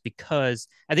you guys because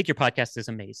I think your podcast is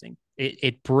amazing.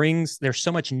 It brings, there's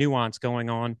so much nuance going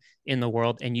on in the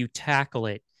world, and you tackle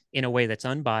it in a way that's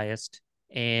unbiased.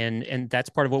 And that's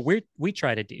part of what we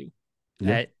try to do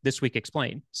at This Week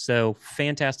Explained. So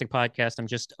fantastic podcast. I'm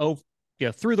just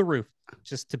through the roof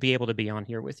just to be able to be on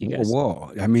here with you guys.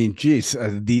 Whoa. I mean, geez,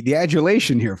 the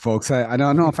adulation here, folks. I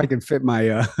don't know if I can fit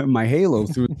my my halo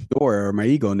through the door or my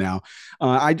ego now.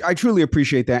 I truly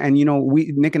appreciate that. And, you know,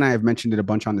 Nick and I have mentioned it a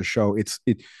bunch on the show.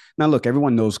 Now, look,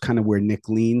 everyone knows kind of where Nick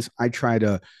leans. I try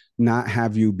to not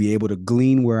have you be able to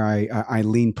glean where I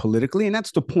lean politically. And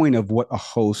that's the point of what a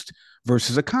host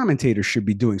versus a commentator should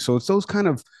be doing. So it's those kind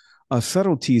of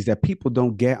subtleties that people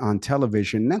don't get on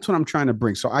television. And that's what I'm trying to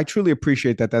bring. So I truly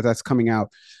appreciate that's coming out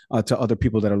to other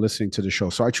people that are listening to the show.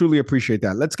 So I truly appreciate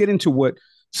that. Let's get into what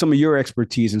some of your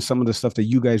expertise and some of the stuff that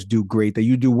you guys do great, that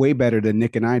you do way better than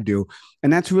Nick and I do.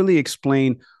 And that's really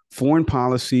explain foreign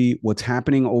policy, what's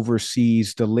happening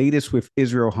overseas, the latest with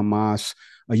Israel, Hamas.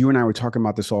 You and I were talking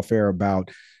about this off air about,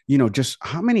 you know, just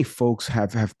how many folks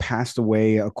have passed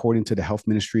away according to the health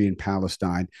ministry in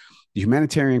Palestine. The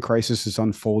humanitarian crisis is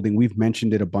unfolding. We've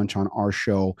mentioned it a bunch on our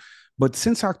show. But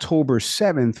since October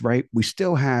 7th, right, we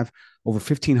still have over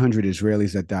 1,500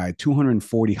 Israelis that died,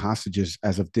 240 hostages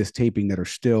as of this taping that are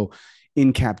still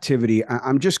in captivity.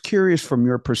 I'm just curious from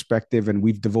your perspective, and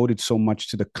we've devoted so much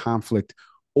to the conflict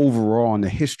overall and the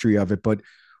history of it, but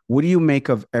what do you make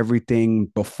of everything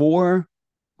before,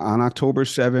 on October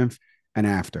 7th, and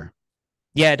after?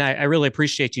 Yeah, and I really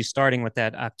appreciate you starting with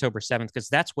that October 7th, because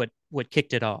that's what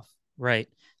kicked it off. Right.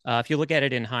 If you look at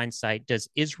it in hindsight, does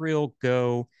Israel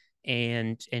go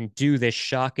and do this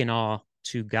shock and awe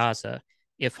to Gaza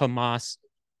if Hamas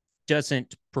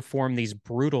doesn't perform these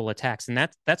brutal attacks? And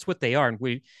that's what they are.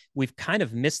 And we've kind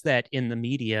of missed that in the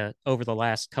media over the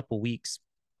last couple of weeks,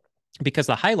 because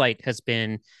the highlight has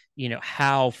been, you know,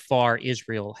 how far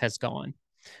Israel has gone.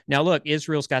 Now, look,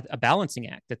 Israel's got a balancing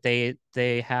act that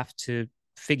they have to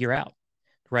figure out.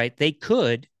 Right. They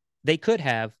could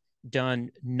have done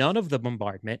none of the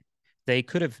bombardment. They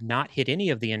could have not hit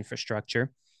any of the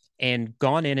infrastructure and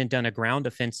gone in and done a ground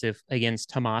offensive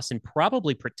against Hamas and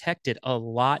probably protected a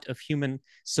lot of human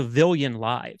civilian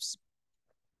lives.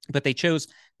 But they chose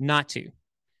not to,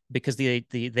 because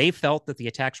they felt that the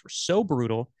attacks were so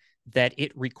brutal that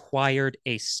it required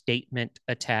a statement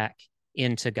attack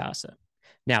into Gaza.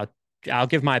 Now, I'll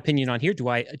give my opinion on here. Do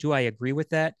I agree with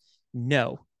that?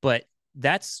 No, but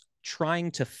that's trying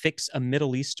to fix a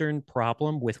Middle Eastern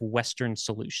problem with Western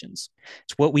solutions.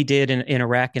 It's what we did in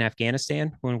Iraq and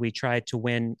Afghanistan when we tried to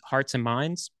win hearts and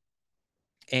minds.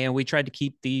 And we tried to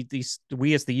keep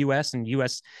we as the U.S. and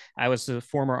U.S. I was a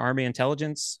former Army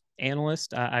intelligence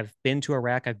analyst. I've been to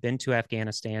Iraq. I've been to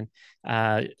Afghanistan.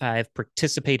 I've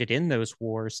participated in those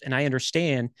wars. And I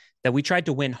understand that we tried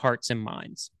to win hearts and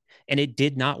minds. And it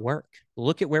did not work.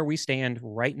 Look at where we stand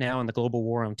right now in the global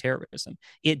war on terrorism.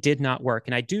 It did not work.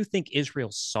 And I do think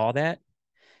Israel saw that,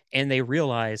 and they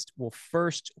realized, well,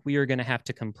 first we are going to have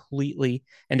to completely,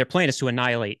 and their plan is to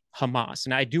annihilate Hamas.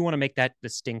 And I do want to make that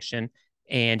distinction.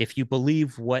 And if you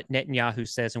believe what Netanyahu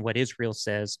says and what Israel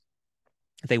says,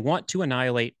 they want to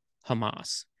annihilate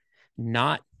Hamas,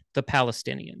 not the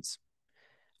Palestinians.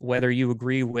 Whether you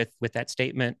agree with that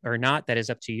statement or not, that is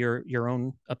up to your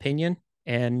own opinion.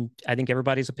 And I think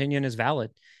everybody's opinion is valid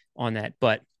on that.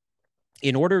 But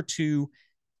in order to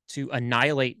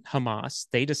annihilate Hamas,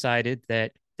 they decided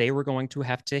that they were going to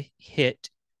have to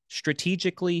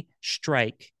strategically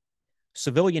strike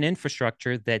civilian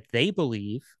infrastructure that they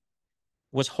believe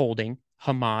was holding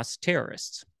Hamas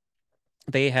terrorists.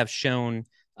 They have shown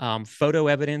photo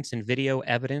evidence and video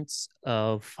evidence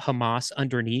of Hamas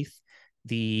underneath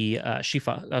the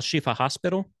Shifa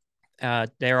hospital.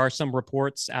 There are some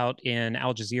reports out in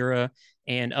Al Jazeera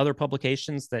and other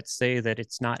publications that say that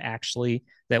it's not actually,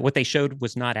 that what they showed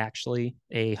was not actually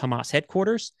a Hamas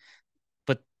headquarters.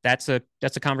 But that's a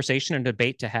conversation and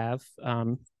debate to have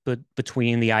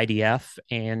between the IDF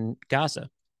and Gaza.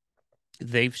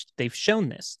 They've shown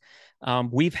this.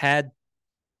 We've had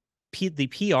the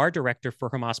PR director for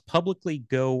Hamas publicly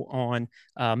go on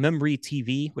Memri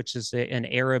TV, which is an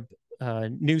Arab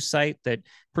news site that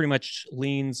pretty much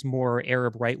leans more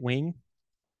Arab right wing.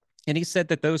 And he said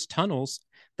that those tunnels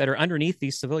that are underneath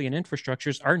these civilian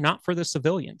infrastructures are not for the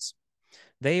civilians.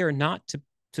 They are not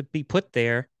to be put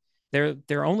there.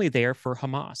 They're only there for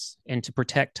Hamas and to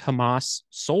protect Hamas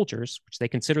soldiers, which they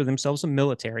consider themselves a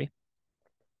military.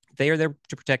 They are there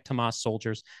to protect Hamas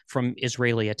soldiers from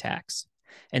Israeli attacks.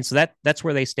 And so that's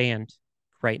where they stand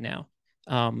right now.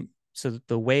 So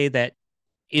the way that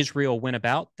Israel went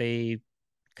about, they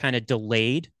kind of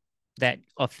delayed that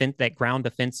ground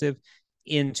offensive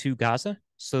into Gaza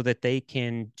so that they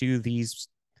can do these,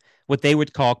 what they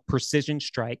would call precision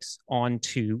strikes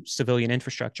onto civilian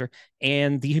infrastructure.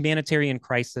 And the humanitarian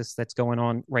crisis that's going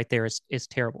on right there is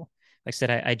terrible. Like I said,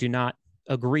 I do not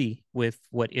agree with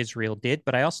what Israel did,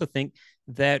 but I also think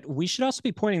that we should also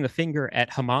be pointing the finger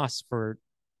at Hamas for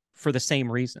the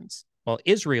same reasons. Well,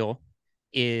 Israel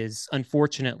is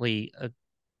unfortunately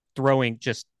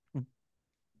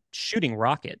shooting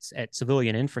rockets at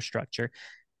civilian infrastructure.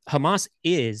 Hamas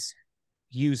is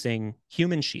using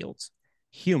human shields,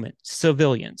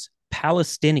 civilians,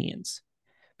 Palestinians,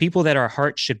 people that our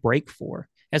hearts should break for,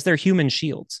 as their human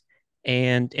shields.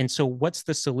 And so what's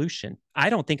the solution?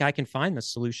 I don't think I can find the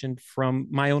solution from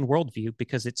my own worldview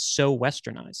because it's so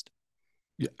westernized.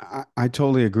 Yeah, I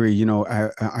totally agree. You know,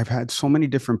 I've had so many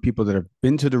different people that have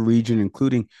been to the region,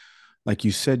 including, like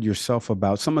you said yourself,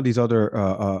 about some of these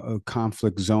other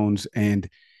conflict zones. And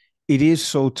it is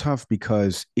so tough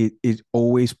because it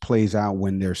always plays out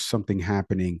when there's something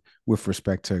happening with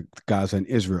respect to Gaza and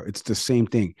Israel. It's the same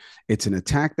thing. It's an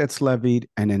attack that's levied,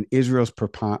 and then Israel's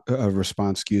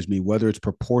response, whether it's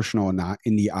proportional or not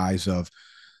in the eyes of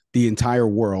the entire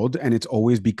world. And it's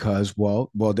always because, well,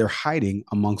 they're hiding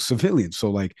amongst civilians. So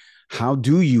like, how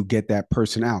do you get that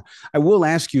person out? I will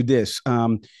ask you this.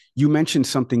 You mentioned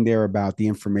something there about the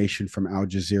information from Al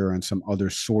Jazeera and some other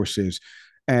sources,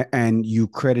 and you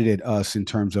credited us in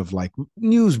terms of like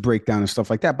news breakdown and stuff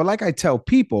like that. But like I tell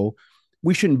people,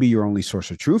 we shouldn't be your only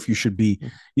source of truth. You should be,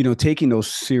 taking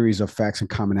those series of facts and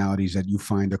commonalities that you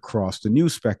find across the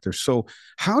news spectrum. So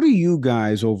how do you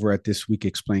guys over at This Week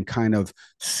Explained kind of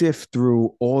sift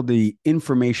through all the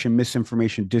information,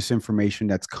 misinformation, disinformation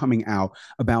that's coming out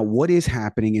about what is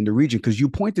happening in the region? Because you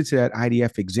pointed to that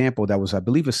IDF example that was, I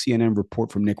believe, a CNN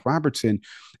report from Nick Robertson,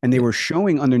 and they were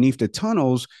showing underneath the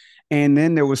tunnels. And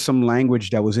then there was some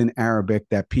language that was in Arabic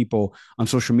that people on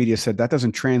social media said that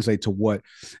doesn't translate to what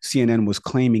CNN was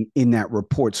claiming in that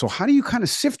report. So how do you kind of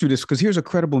sift through this? Because here's a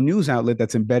credible news outlet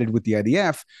that's embedded with the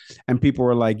IDF, and people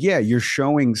are like, yeah, you're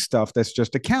showing stuff that's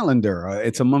just a calendar.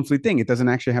 It's a monthly thing. It doesn't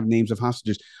actually have names of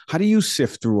hostages. How do you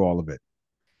sift through all of it?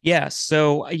 Yeah,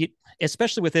 so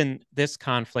especially within this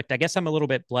conflict, I guess I'm a little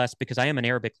bit blessed because I am an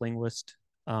Arabic linguist.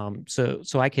 So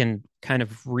I can kind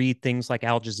of read things like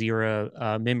Al Jazeera,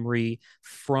 Memri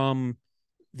from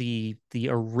the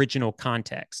original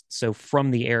context, so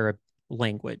from the Arab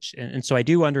language, and so I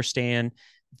do understand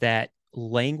that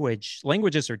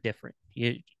languages are different.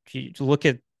 You look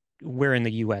at, we're in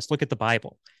the U.S., look at the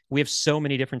Bible. We have so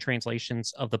many different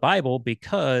translations of the Bible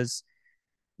because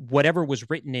whatever was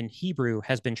written in Hebrew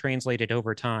has been translated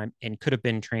over time and could have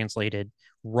been translated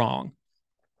wrong.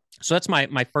 So that's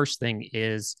my first thing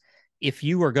is, if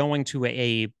you are going to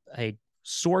a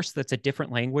source that's a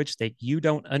different language that you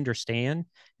don't understand,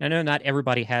 I know not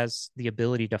everybody has the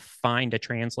ability to find a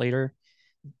translator,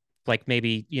 like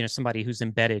maybe, somebody who's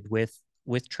embedded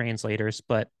with translators,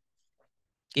 but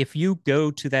if you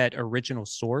go to that original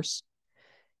source,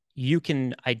 you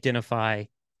can identify,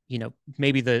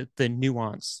 maybe the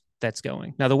nuance that's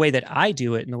going. Now, the way that I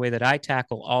do it and the way that I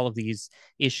tackle all of these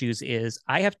issues is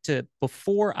I have to,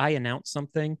 before I announce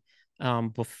something,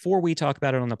 before we talk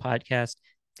about it on the podcast,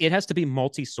 it has to be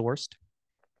multi-sourced,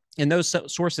 and those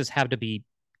sources have to be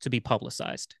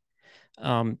publicized.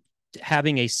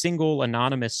 Having a single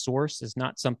anonymous source is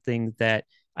not something that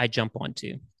I jump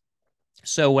onto.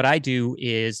 So what I do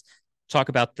is talk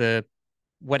about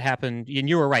what happened, and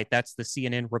you were right. That's the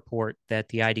CNN report that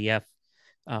the IDF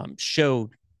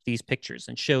showed these pictures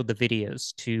and showed the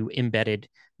videos to embedded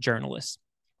journalists.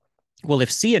 Well, if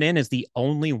CNN is the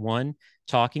only one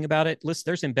talking about it, listen,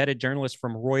 there's embedded journalists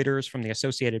from Reuters, from the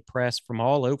Associated Press, from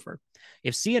all over.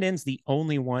 If CNN's the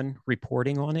only one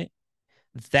reporting on it,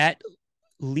 that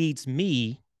leads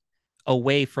me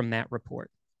away from that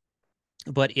report.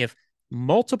 But if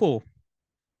multiple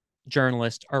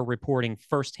journalists are reporting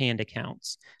firsthand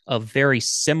accounts of very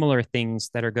similar things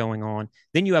that are going on,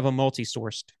 then you have a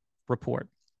multi-sourced report.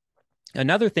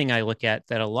 Another thing I look at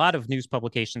that a lot of news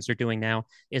publications are doing now,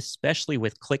 especially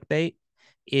with clickbait,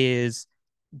 is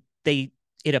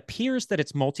it appears that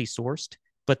it's multi-sourced,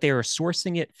 but they are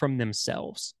sourcing it from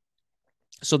themselves.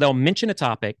 So they'll mention a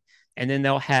topic and then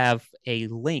they'll have a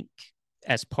link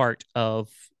as part of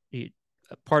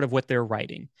what they're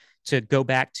writing to go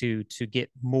back to get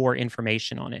more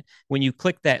information on it. When you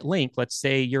click that link, let's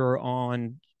say you're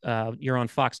on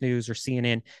Fox News or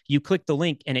CNN, you click the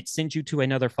link and it sends you to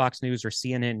another Fox News or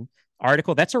CNN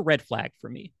article. That's a red flag for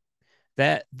me.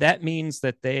 That means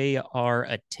that they are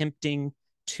attempting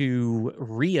to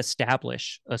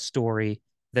reestablish a story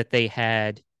that they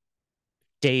had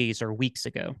days or weeks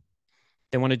ago.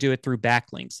 They want to do it through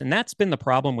backlinks. And that's been the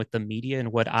problem with the media,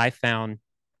 and what I found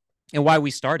and why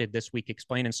we started This Week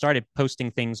Explained and started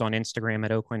posting things on Instagram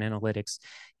at Oakland Analytics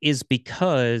is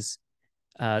because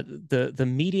the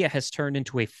media has turned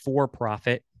into a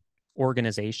for-profit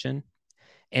organization.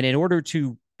 And in order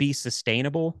to be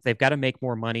sustainable, they've got to make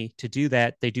more money. To do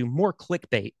that, they do more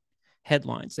clickbait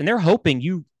headlines. And they're hoping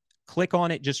you click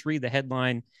on it, just read the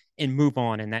headline and move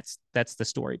on. And that's the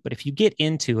story. But if you get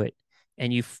into it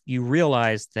and you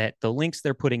realize that the links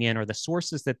they're putting in or the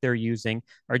sources that they're using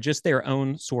are just their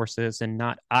own sources and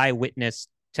not eyewitness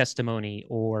testimony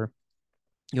or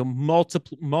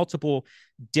multiple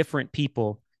different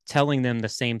people telling them the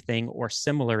same thing or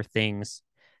similar things,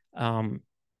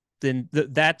 then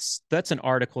that's an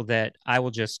article that I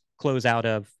will just close out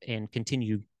of and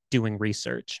continue doing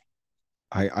research.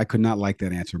 I could not like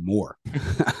that answer more.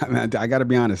 I got to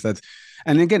be honest.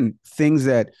 And again, things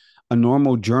that a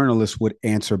normal journalist would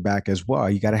answer back as well.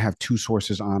 You got to have two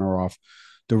sources on or off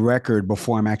the record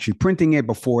before I'm actually printing it,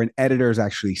 before an editor is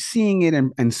actually seeing it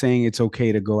and saying it's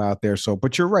okay to go out there. So,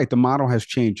 but you're right. The model has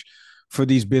changed for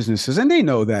these businesses, and they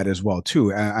know that as well,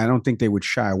 too. I don't think they would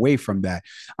shy away from that.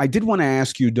 I did want to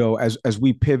ask you, though, as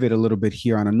we pivot a little bit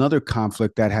here on another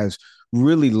conflict that has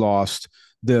really lost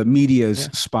the media's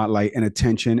spotlight and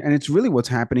attention. And it's really what's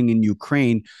happening in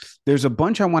Ukraine. There's a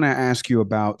bunch I want to ask you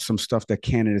about, some stuff that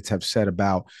candidates have said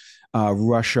about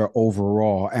Russia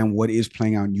overall and what is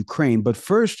playing out in Ukraine. But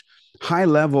first, high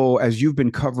level, as you've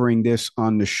been covering this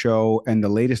on the show and the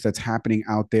latest that's happening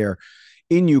out there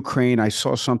in Ukraine, I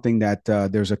saw something that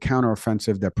there's a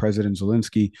counteroffensive that President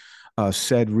Zelensky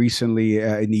said recently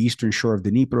in the eastern shore of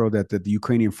Dnipro that the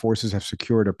Ukrainian forces have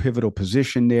secured a pivotal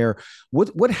position there.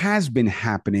 What has been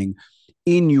happening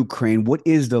in Ukraine? What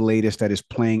is the latest that is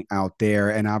playing out there?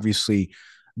 And obviously,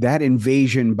 that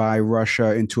invasion by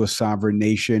Russia into a sovereign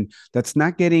nation that's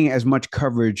not getting as much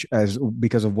coverage as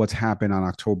because of what's happened on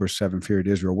October 7th here in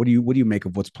Israel. What do you make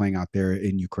of what's playing out there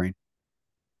in Ukraine?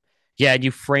 Yeah,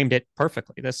 you framed it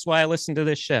perfectly. That's why I listen to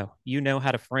this show. You know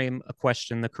how to frame a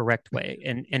question the correct way.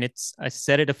 And I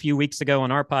said it a few weeks ago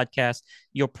on our podcast.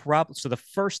 So the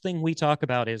first thing we talk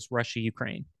about is Russia,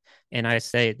 Ukraine. And I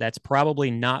say that's probably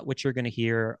not what you're going to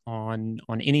hear on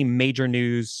any major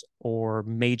news or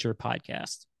major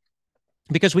podcast,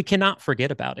 because we cannot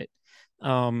forget about it.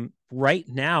 Right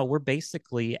now, we're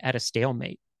basically at a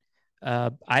stalemate.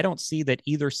 I don't see that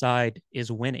either side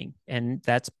is winning, and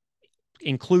that's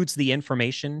includes the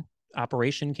information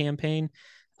operation campaign.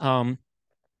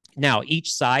 Now,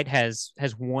 each side has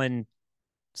won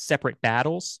separate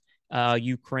battles.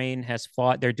 Ukraine has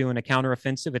fought. They're doing a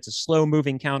counteroffensive. It's a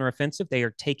slow-moving counteroffensive. They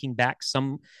are taking back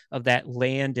some of that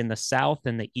land in the south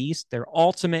and the east. Their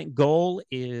ultimate goal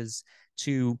is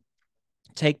to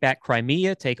take back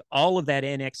Crimea, take all of that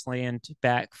annexed land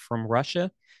back from Russia,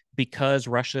 because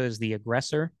Russia is the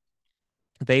aggressor.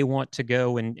 They want to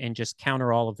go and just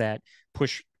counter all of that,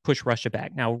 push Russia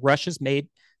back. Now, Russia's made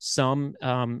some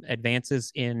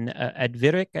advances in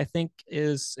Advirik, I think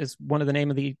is one of the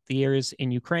name of the areas in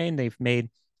Ukraine. They've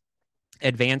made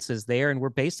advances there, and we're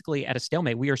basically at a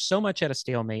stalemate. We are so much at a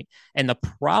stalemate. And the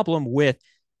problem with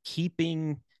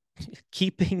keeping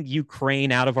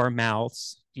Ukraine out of our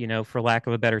mouths, for lack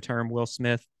of a better term, Will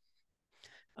Smith,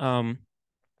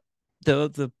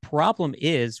 the problem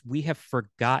is we have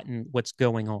forgotten what's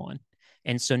going on.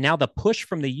 And so now the push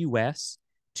from the U.S.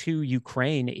 to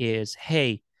Ukraine is,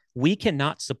 hey, we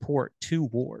cannot support two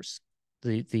wars,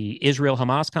 the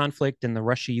Israel-Hamas conflict and the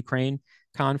Russia-Ukraine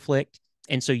conflict.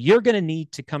 And so you're going to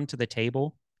need to come to the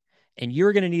table And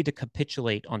you're going to need to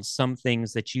capitulate on some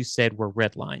things that you said were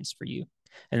red lines for you.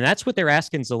 And that's what they're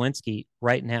asking Zelensky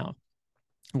right now.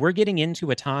 We're getting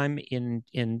into a time in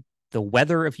the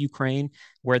weather of Ukraine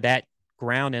where that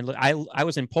ground, and I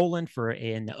was in Poland for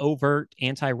an overt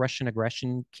anti-Russian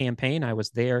aggression campaign. I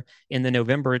was there in the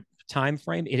November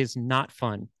timeframe. It is not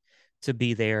fun to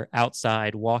be there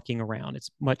outside walking around.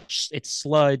 It's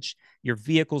sludge. Your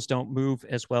vehicles don't move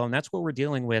as well. And that's what we're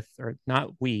dealing with, or not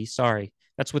we, sorry.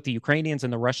 That's what the Ukrainians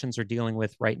and the Russians are dealing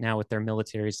with right now with their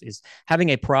militaries, is having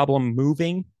a problem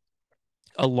moving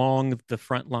along the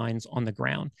front lines on the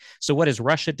ground. So what has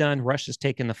Russia done? Russia's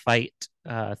taken the fight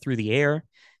through the air.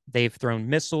 They've thrown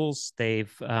missiles.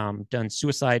 They've done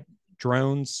suicide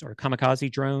drones or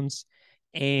kamikaze drones.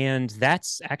 And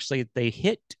that's actually, they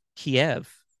hit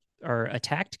Kiev or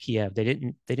attacked Kiev. They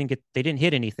didn't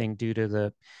hit anything due to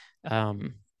the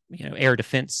air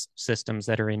defense systems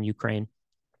that are in Ukraine.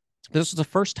 This was the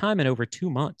first time in over 2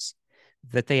 months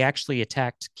that they actually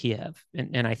attacked Kiev.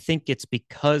 And I think it's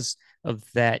because of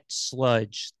that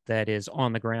sludge that is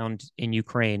on the ground in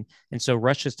Ukraine. And so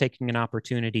Russia's taking an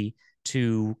opportunity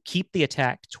to keep the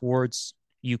attack towards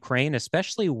Ukraine,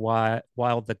 especially while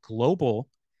the global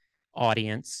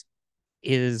audience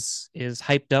is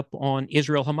hyped up on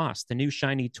Israel Hamas, the new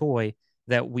shiny toy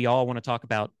that we all want to talk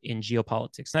about in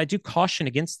geopolitics. And I do caution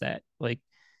against that. Like,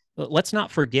 let's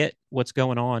not forget what's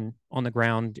going on the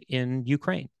ground in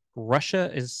Ukraine. Russia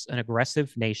is an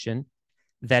aggressive nation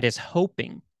that is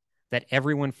hoping that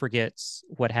everyone forgets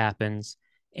what happens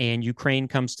and Ukraine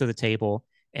comes to the table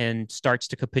and starts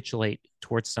to capitulate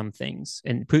towards some things.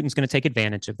 And Putin's going to take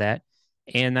advantage of that.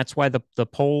 And that's why the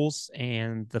Poles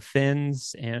and the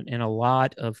Finns and a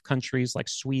lot of countries like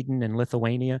Sweden and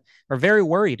Lithuania are very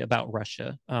worried about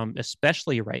Russia,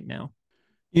 especially right now.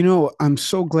 You know, I'm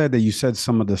so glad that you said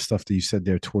some of the stuff that you said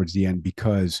there towards the end,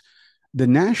 because the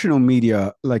national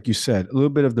media, like you said, a little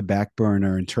bit of the back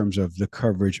burner in terms of the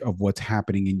coverage of what's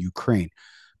happening in Ukraine.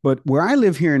 But where I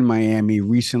live here in Miami,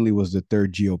 recently was the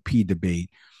third GOP debate.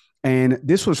 And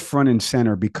this was front and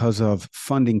center because of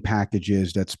funding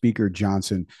packages that Speaker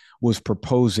Johnson was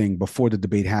proposing before the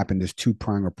debate happened, this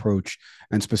two-pronged approach,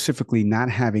 and specifically not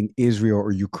having Israel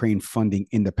or Ukraine funding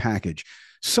in the package.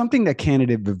 Something that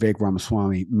candidate Vivek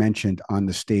Ramaswamy mentioned on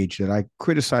the stage that I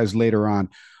criticized later on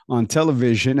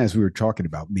television as we were talking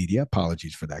about media.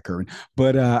 Apologies for that, Curran,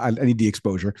 but I need the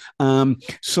exposure.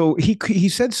 So he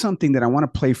said something that I want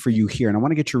to play for you here, and I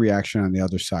want to get your reaction on the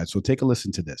other side. So take a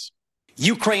listen to this.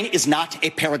 Ukraine is not a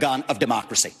paragon of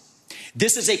democracy.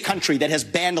 This is a country that has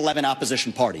banned 11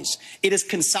 opposition parties. It has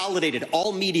consolidated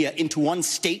all media into one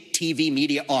state TV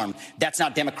media arm. That's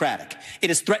not democratic. It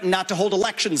has threatened not to hold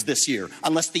elections this year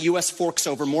unless the U.S. forks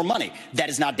over more money. That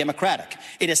is not democratic.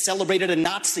 It has celebrated a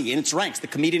Nazi in its ranks, the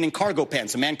comedian in cargo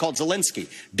pants, a man called Zelensky,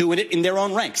 doing it in their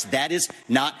own ranks. That is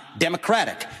not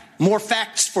democratic. More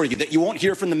facts for you that you won't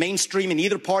hear from the mainstream in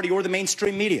either party or the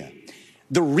mainstream media.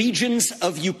 The regions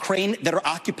of Ukraine that are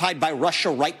occupied by Russia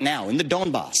right now, in the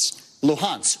Donbass,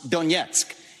 Luhansk,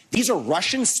 Donetsk, these are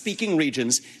Russian-speaking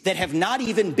regions that have not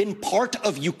even been part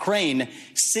of Ukraine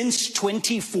since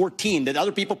 2014, that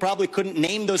other people probably couldn't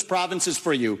name those provinces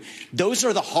for you. Those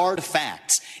are the hard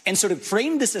facts. And so to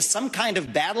frame this as some kind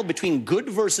of battle between good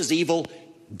versus evil,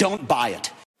 don't buy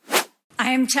it.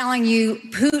 I am telling you,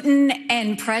 Putin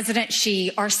and President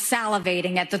Xi are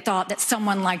salivating at the thought that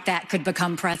someone like that could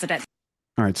become president.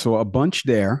 All right, so a bunch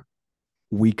there.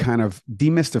 We kind of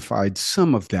demystified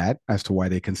some of that as to why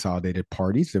they consolidated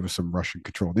parties. There was some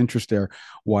Russian-controlled interest there,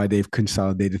 why they've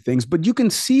consolidated things. But you can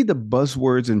see the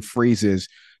buzzwords and phrases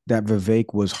that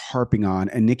Vivek was harping on,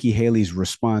 and Nikki Haley's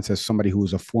response as somebody who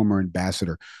was a former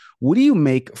ambassador. What do you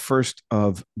make first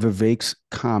of Vivek's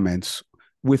comments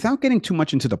without getting too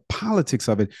much into the politics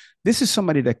of it? This is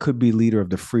somebody that could be leader of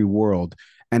the free world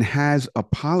and has a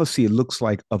policy, it looks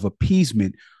like, of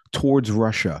appeasement towards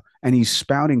Russia, and he's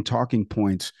spouting talking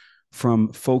points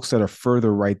from folks that are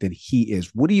further right than he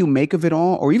is. What do you make of it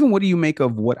all? Or even what do you make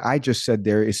of what I just said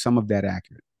there? Is some of that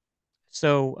accurate?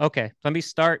 So, okay, let me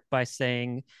start by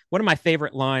saying one of my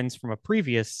favorite lines from a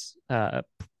previous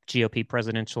GOP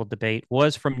presidential debate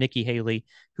was from Nikki Haley,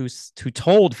 who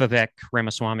told Vivek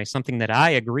Ramaswamy something that I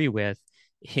agree with,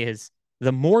 is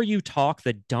the more you talk,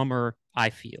 the dumber I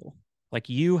feel. Like,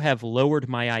 you have lowered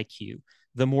my IQ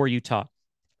the more you talk.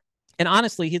 And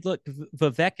honestly,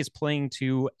 Vivek is playing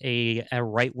to a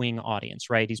right-wing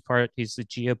audience, right? He's a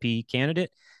GOP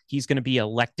candidate. He's going to be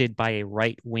elected by a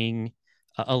right-wing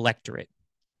electorate.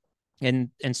 And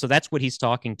so that's what he's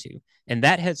talking to. And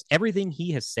that has everything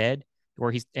he has said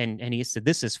where he said,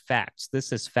 this is facts.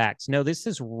 This is facts. No, this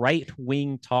is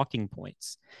right-wing talking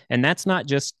points. And that's not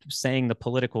just saying the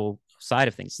political side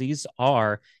of things. These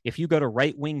are, if you go to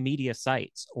right-wing media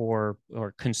sites or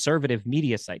conservative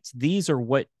media sites, these are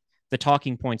what the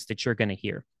talking points that you're going to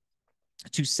hear.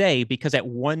 To say, because at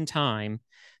one time,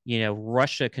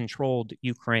 Russia controlled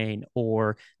Ukraine,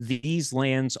 or these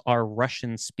lands are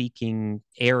Russian speaking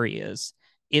areas,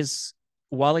 is,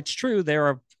 while it's true, there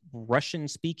are Russian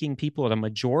speaking people, the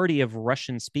majority of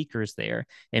Russian speakers there,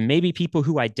 and maybe people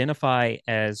who identify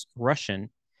as Russian,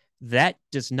 that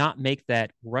does not make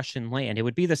that Russian land. It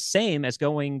would be the same as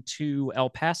going to El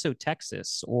Paso,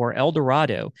 Texas, or El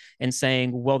Dorado and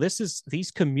saying, well,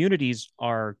 these communities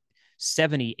are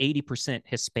 70-80%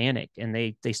 Hispanic and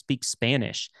they speak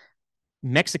Spanish.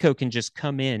 Mexico can just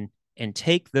come in and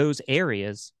take those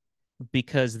areas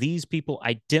because these people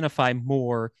identify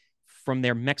more from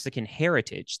their Mexican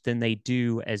heritage than they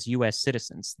do as U.S.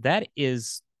 citizens. That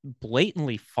is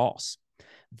blatantly false.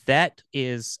 That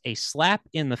is a slap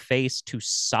in the face to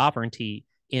sovereignty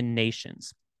in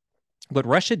nations. What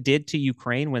Russia did to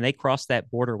Ukraine when they crossed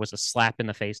that border was a slap in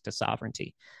the face to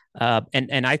sovereignty.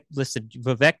 And I listed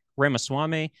Vivek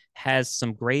Ramaswamy has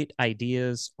some great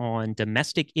ideas on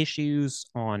domestic issues,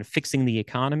 on fixing the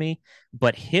economy,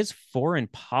 but his foreign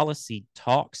policy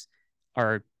talks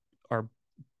are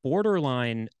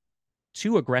borderline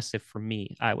too aggressive for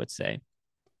me, I would say.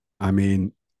 I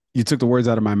mean, you took the words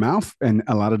out of my mouth, and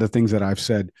a lot of the things that I've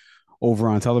said over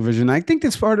on television. I think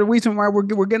that's part of the reason why we're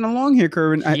getting along here,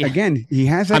 Kerwin. Yeah. Again, he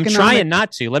has economic... I'm trying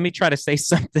not to. Let me try to say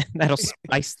something that'll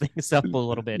spice things up a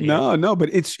little bit here. No, but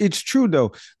it's true,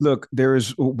 though. Look, there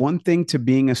is one thing to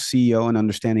being a CEO and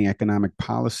understanding economic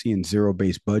policy and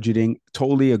zero-based budgeting.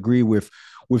 Totally agree with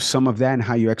some of that and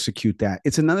how you execute that.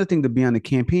 It's another thing to be on the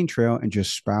campaign trail and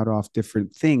just spout off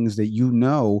different things that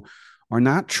are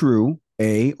not true,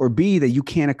 A, or B, that you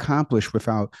can't accomplish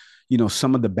without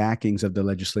some of the backings of the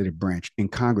legislative branch in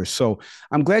Congress. So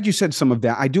I'm glad you said some of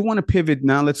that. I do want to pivot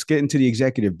now. Let's get into the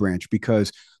executive branch, because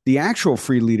the actual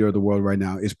free leader of the world right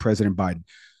now is President Biden.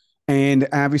 And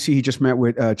obviously, he just met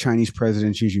with Chinese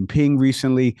President Xi Jinping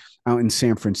recently out in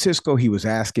San Francisco. He was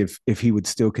asked if he would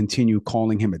still continue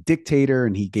calling him a dictator,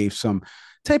 and he gave some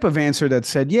type of answer that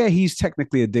said, yeah, he's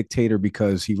technically a dictator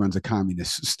because he runs a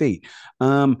communist state.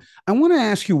 I want to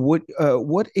ask you, what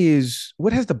has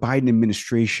the Biden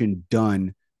administration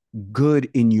done good,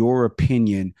 in your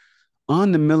opinion,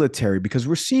 on the military? Because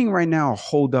we're seeing right now a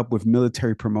holdup with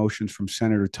military promotions from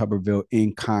Senator Tuberville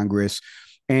in Congress.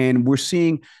 And we're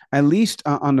seeing, at least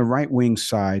on the right-wing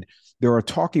side, there are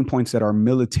talking points that our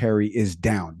military is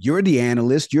down. You're the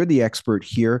analyst, you're the expert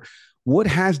here. What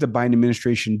has the Biden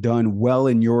administration done well,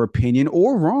 in your opinion,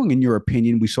 or wrong, in your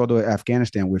opinion? We saw the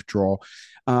Afghanistan withdrawal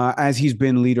as he's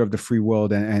been leader of the free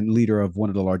world and leader of one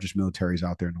of the largest militaries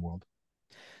out there in the world.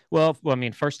 Well, I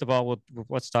mean, first of all,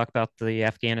 let's talk about the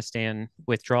Afghanistan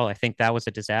withdrawal. I think that was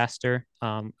a disaster.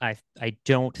 I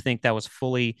don't think that was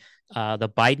fully the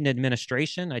Biden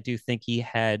administration. I do think he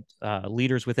had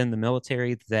leaders within the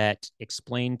military that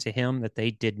explained to him that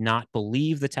they did not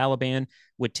believe the Taliban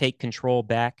would take control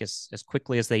back as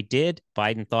quickly as they did.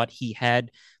 Biden thought he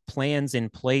had plans in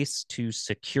place to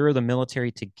secure the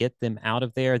military to get them out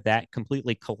of there. That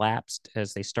completely collapsed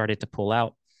as they started to pull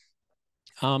out.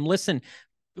 Listen,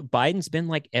 Biden's been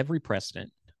like every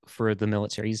president for the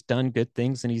military. He's done good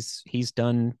things and he's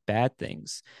done bad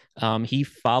things. He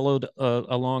followed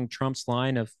along Trump's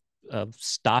line of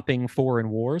stopping foreign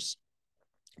wars.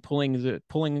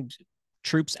 Pulling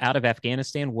troops out of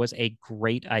Afghanistan was a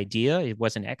great idea. It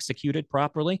wasn't executed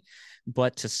properly,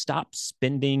 but to stop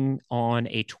spending on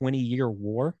a 20-year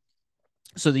war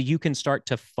so that you can start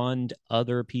to fund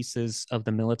other pieces of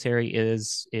the military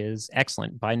is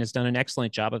excellent. Biden has done an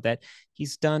excellent job of that.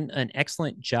 He's done an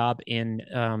excellent job in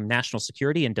national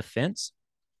security and defense.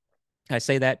 I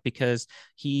say that because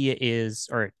his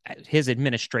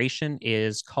administration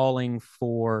is calling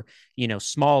for,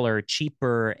 smaller,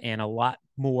 cheaper, and a lot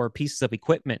more pieces of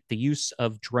equipment, the use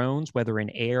of drones, whether in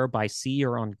air, by sea,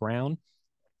 or on ground.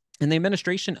 And the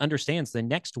administration understands the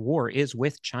next war is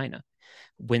with China.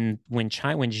 When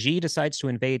Xi decides to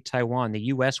invade Taiwan, the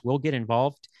U.S. will get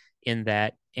involved in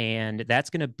that, and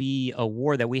that's going to be a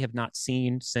war that we have not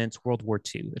seen since World War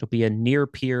II. It'll be a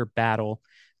near-peer battle.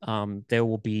 There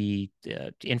will be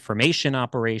information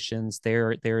operations.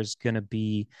 There's going to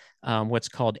be what's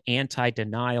called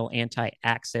anti-denial,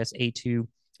 anti-access,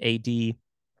 A2AD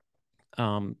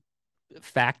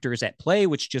factors at play,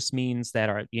 which just means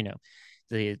that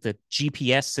the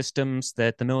GPS systems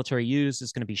that the military use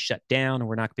is going to be shut down, and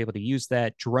we're not going to be able to use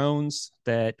that. Drones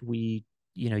that we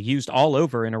used all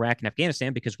over in Iraq and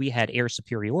Afghanistan because we had air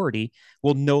superiority,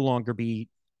 will no longer be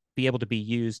able to be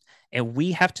used. And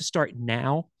we have to start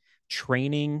now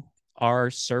training our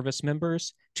service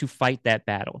members to fight that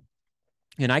battle.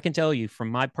 And I can tell you from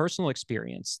my personal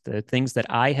experience, the things that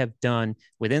I have done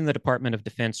within the Department of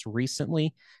Defense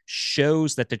recently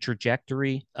shows that the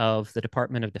trajectory of the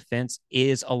Department of Defense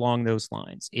is along those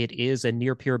lines. It is a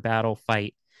near peer battle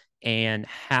fight. And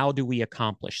how do we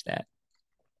accomplish that?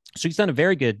 So he's done a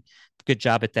very good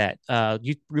job at that.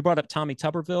 You brought up Tommy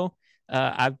Tuberville.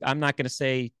 I'm not going to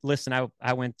say, listen,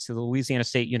 I went to the Louisiana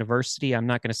State University. I'm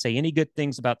not going to say any good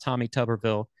things about Tommy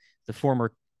Tuberville, the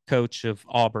former coach of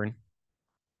Auburn.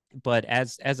 But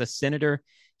as a senator,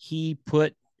 he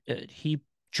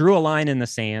drew a line in the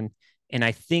sand. And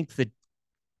I think the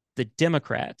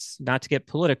Democrats, not to get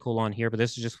political on here, but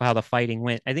this is just how the fighting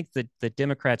went. I think the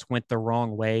Democrats went the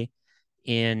wrong way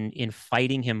in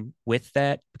fighting him with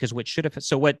that, because what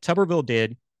Tuberville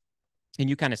did, and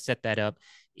you kind of set that up,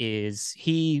 is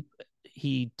he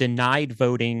denied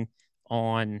voting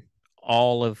on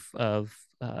all of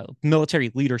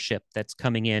military leadership that's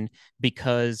coming in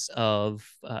because of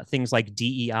things like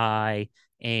DEI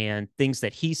and things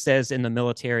that he says in the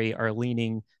military are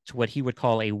leaning to what he would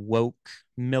call a woke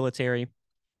military.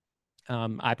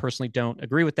 I personally don't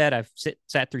agree with that. I've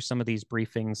sat through some of these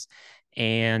briefings,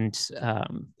 and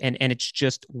it's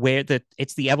just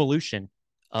it's the evolution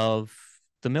of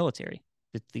the military.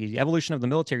 The evolution of the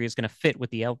military is going to fit with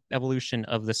the evolution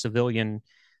of the civilian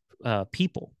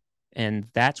people, and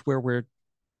that's where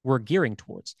we're gearing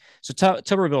towards. So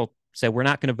Tuberville said we're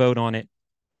not going to vote on it,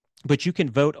 but you can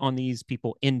vote on these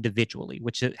people individually,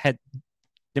 which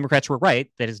Democrats were right,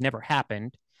 that has never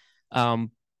happened.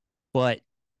 But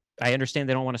I understand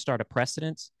they don't want to start a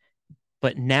precedent,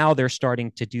 but now they're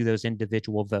starting to do those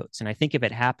individual votes. And I think if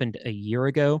it happened a year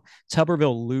ago,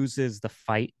 Tuberville loses the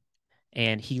fight,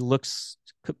 and he looks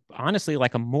honestly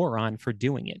like a moron for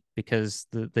doing it, because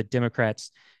the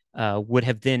Democrats would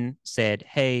have then said,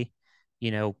 hey,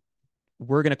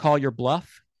 we're going to call your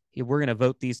bluff. We're going to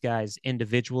vote these guys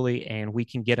individually, and we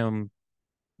can get them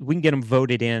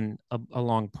voted in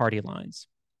along party lines.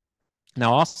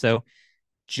 Now, also,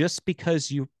 just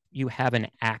because you have an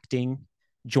acting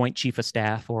Joint Chief of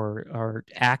Staff or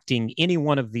acting any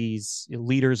one of these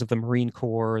leaders of the Marine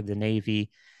Corps, the Navy,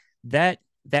 that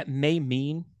may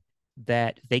mean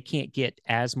that they can't get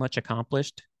as much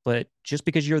accomplished. But just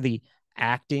because you're the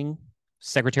acting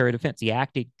Secretary of Defense, the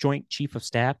acting Joint Chief of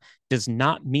Staff, does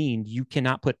not mean you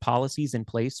cannot put policies in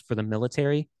place for the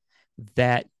military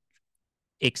that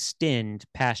extend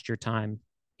past your time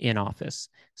in office.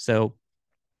 So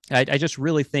I just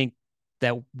really think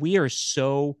that we are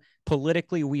so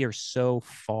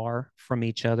far from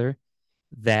each other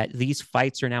that these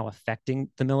fights are now affecting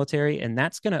the military, and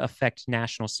that's going to affect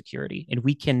national security. And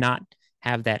we cannot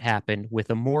have that happen with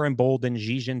a more emboldened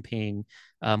Xi Jinping,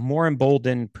 more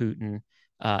emboldened Putin,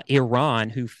 Iran,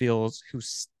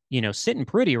 who's sitting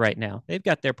pretty right now. They've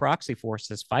got their proxy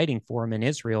forces fighting for them in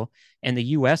Israel, and the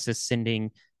U.S. is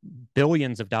sending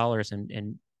billions of dollars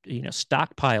and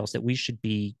stockpiles that we should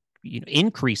be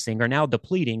increasing are now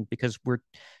depleting because we're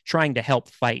trying to help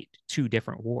fight two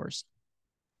different wars.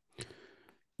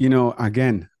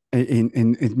 Again,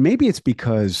 and maybe it's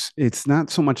because it's not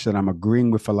so much that I'm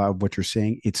agreeing with a lot of what you're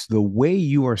saying. It's the way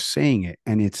you are saying it,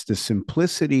 and it's the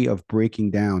simplicity of breaking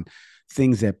down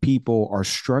things that people are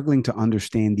struggling to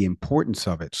understand the importance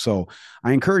of it. So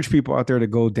I encourage people out there to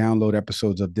go download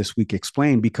episodes of This Week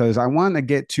Explained, because I want to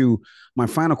get to my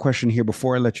final question here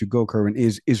before I let you go, Kerwin,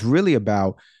 is really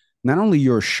about not only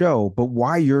your show, but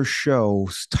why your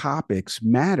show's topics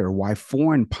matter, why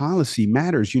foreign policy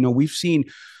matters. We've seen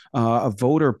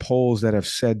voter polls that have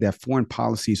said that foreign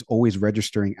policy is always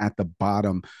registering at the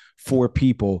bottom for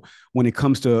people when it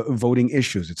comes to voting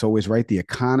issues. It's always right. The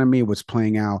economy, what's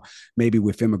playing out maybe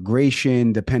with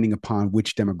immigration, depending upon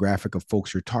which demographic of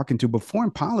folks you're talking to. But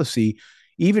foreign policy,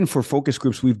 even for focus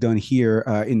groups we've done here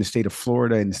in the state of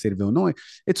Florida and the state of Illinois,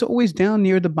 it's always down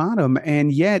near the bottom.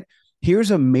 And yet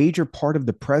here's a major part of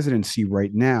the presidency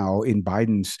right now in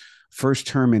Biden's first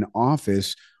term in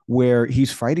office, where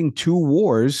he's fighting two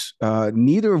wars,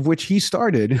 neither of which he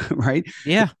started, right?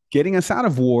 Yeah. Getting us out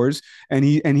of wars. And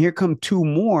here come two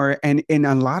more. And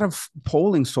a lot of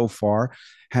polling so far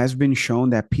has been shown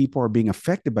that people are being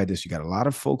affected by this. You got a lot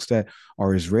of folks that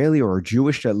are Israeli or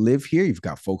Jewish that live here. You've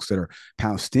got folks that are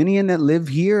Palestinian that live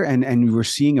here, and we're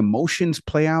seeing emotions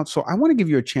play out. So I want to give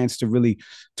you a chance to really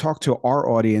talk to our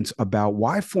audience about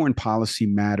why foreign policy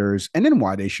matters, and then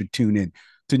why they should tune in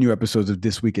to new episodes of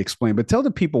This Week Explained. But tell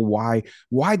the people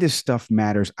why this stuff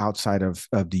matters outside of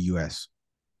the U.S.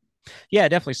 Yeah,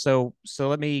 definitely. So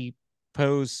let me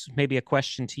pose maybe a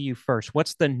question to you first.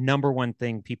 What's the number one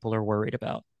thing people are worried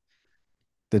about?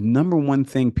 The number one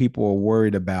thing people are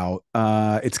worried about,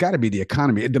 it's got to be the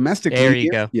economy. Domestically There you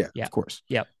here, go. yeah, Yeah. of course.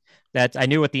 Yep. That I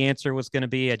knew what the answer was going to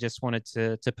be. I just wanted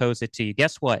to pose it to you.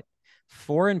 Guess what?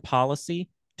 Foreign policy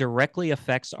directly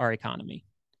affects our economy.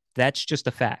 That's just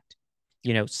a fact.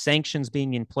 Sanctions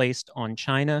being in place on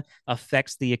China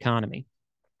affects the economy.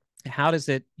 How does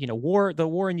it, the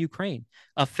war in Ukraine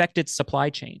affected supply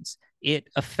chains. It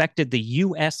affected the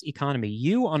US economy.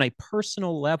 You on a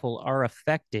personal level are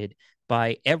affected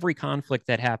by every conflict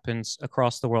that happens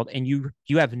across the world, and you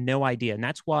have no idea. And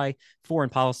that's why foreign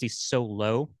policy is so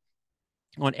low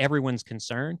on everyone's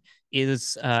concern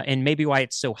is and maybe why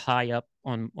it's so high up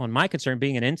on my concern,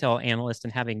 being an intel analyst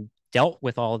and having dealt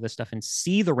with all of this stuff and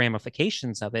see the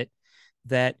ramifications of it,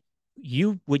 that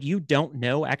what you don't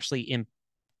know actually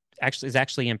is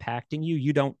actually impacting you,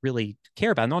 you don't really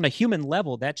care about. And on a human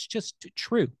level, that's just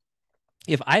true.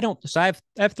 If I don't, so I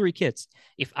have three kids.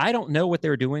 If I don't know what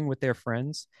they're doing with their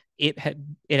friends, it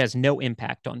has no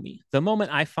impact on me. The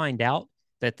moment I find out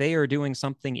that they are doing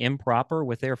something improper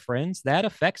with their friends, that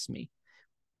affects me.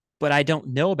 But I don't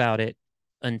know about it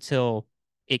until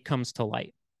it comes to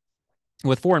light.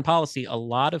 With foreign policy, a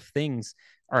lot of things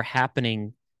are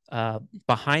happening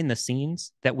behind the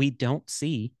scenes that we don't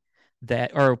see,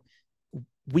 that or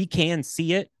we can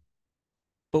see it,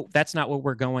 but that's not what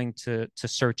we're going to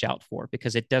search out for,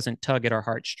 because it doesn't tug at our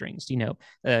heartstrings.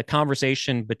 A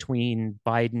conversation between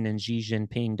Biden and Xi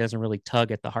Jinping doesn't really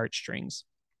tug at the heartstrings.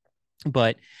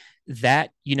 But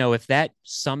that, if that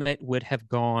summit would have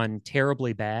gone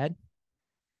terribly bad,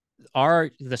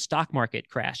 the stock market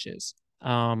crashes,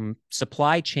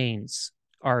 supply chains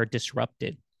are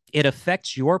disrupted. It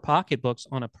affects your pocketbooks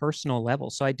on a personal level.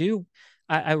 So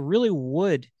I really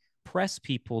would press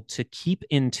people to keep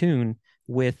in tune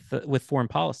with foreign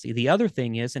policy. The other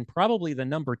thing is, and probably the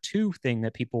number two thing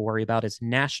that people worry about, is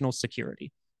national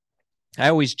security. I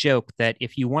always joke that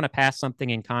if you want to pass something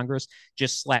in Congress,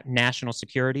 just slap national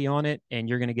security on it and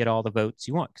you're going to get all the votes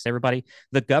you want. Because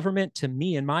the government, to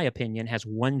me, in my opinion, has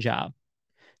one job: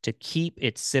 to keep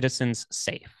its citizens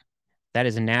safe. That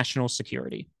is national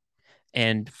security.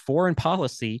 And foreign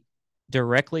policy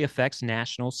directly affects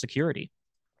national security.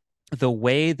 The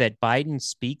way that Biden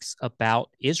speaks about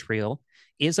Israel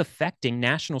is affecting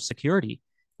national security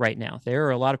right now. There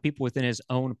are a lot of people within his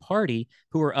own party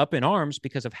who are up in arms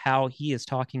because of how he is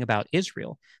talking about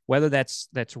Israel. Whether that's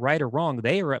right or wrong,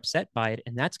 they are upset by it,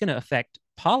 and that's going to affect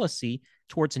policy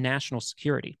towards national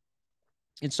security.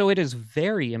 And so it is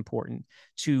very important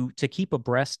to keep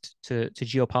abreast to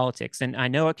geopolitics. And I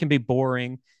know it can be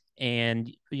boring,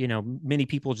 and many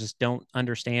people just don't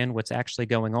understand what's actually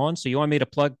going on. So you want me to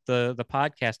plug the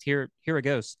podcast? Here it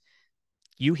goes.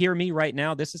 You hear me right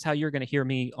now. This is how you're going to hear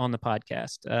me on the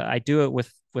podcast. I do it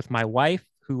with my wife,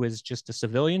 who is just a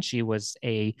civilian. She was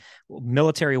a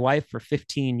military wife for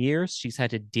 15 years. She's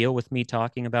had to deal with me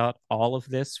talking about all of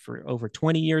this for over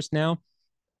 20 years now.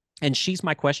 And she's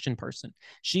my question person.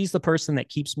 She's the person that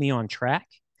keeps me on track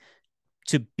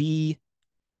to be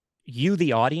you,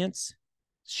 the audience.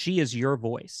 She is your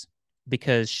voice,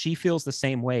 because she feels the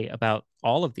same way about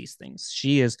all of these things.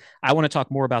 I want to talk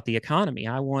more about the economy.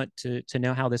 I want to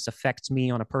know how this affects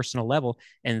me on a personal level.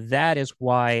 And that is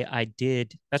why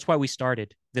that's why we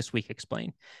started This Week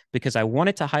Explained, because I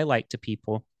wanted to highlight to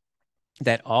people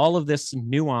that all of this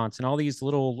nuance and all these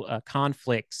little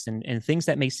conflicts and things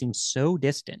that may seem so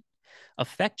distant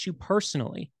affect you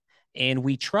personally. And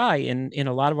we try in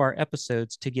a lot of our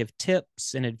episodes to give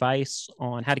tips and advice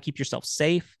on how to keep yourself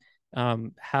safe,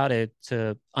 how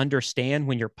to understand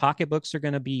when your pocketbooks are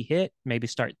going to be hit, maybe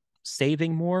start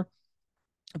saving more.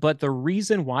 But the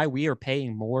reason why we are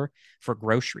paying more for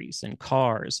groceries and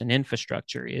cars and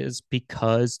infrastructure is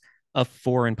because of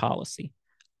foreign policy.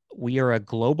 We are a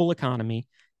global economy.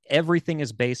 Everything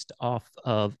is based off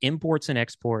of imports and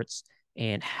exports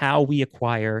and how we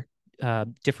acquire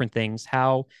different things,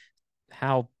 how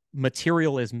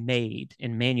material is made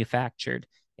and manufactured.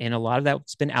 And a lot of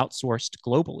that's been outsourced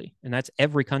globally, and that's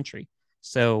every country.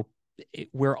 So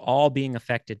we're all being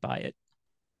affected by it.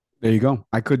 There you go.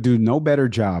 I could do no better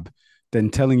job than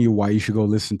telling you why you should go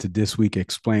listen to This Week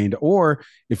Explained. Or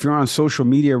if you're on social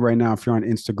media right now, if you're on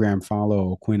Instagram,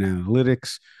 follow Quinn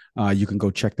Analytics. You can go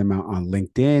check them out on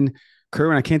LinkedIn.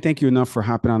 Kerwin, I can't thank you enough for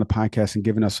hopping on the podcast and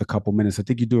giving us a couple minutes. I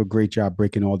think you do a great job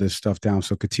breaking all this stuff down.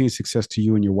 So continued success to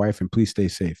you and your wife, and please stay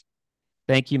safe.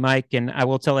 Thank you, Mike. And I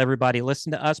will tell everybody,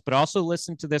 listen to us, but also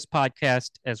listen to this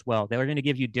podcast as well. They're going to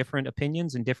give you different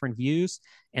opinions and different views.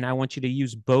 And I want you to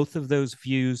use both of those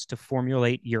views to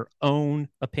formulate your own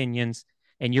opinions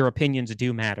and your opinions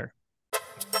do matter.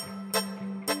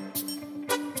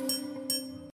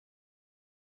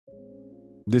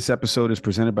 This episode is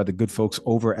presented by the good folks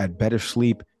over at Better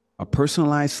Sleep, a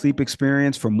personalized sleep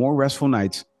experience for more restful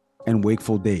nights and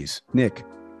wakeful days. Nick,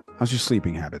 how's your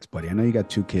sleeping habits, buddy? I know you got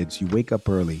 2 kids. You wake up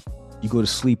early. You go to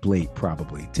sleep late,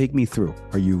 probably. Take me through.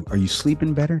 Are you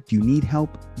sleeping better? Do you need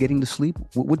help getting to sleep?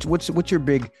 What's your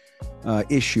big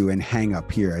issue and hang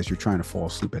up here as you're trying to fall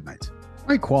asleep at night?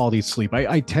 My quality sleep.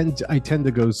 I tend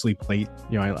to go to sleep late.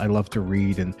 You know, I love to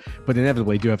read, but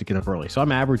inevitably I do have to get up early. So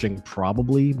I'm averaging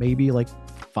probably maybe like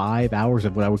 5 hours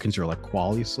of what I would consider like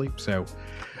quality sleep. So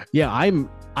yeah,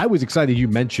 I was excited you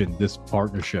mentioned this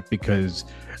partnership because,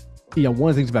 you know, one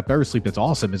of the things about Better Sleep that's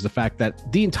awesome is the fact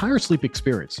that the entire sleep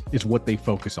experience is what they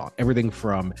focus on. Everything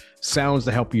from sounds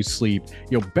to help you sleep,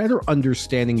 you know, better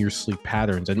understanding your sleep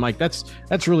patterns. And Mike, that's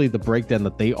really the breakdown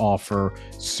that they offer.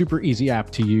 Super easy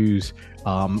app to use.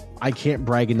 I can't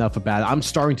brag enough about it. I'm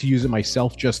starting to use it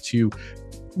myself just to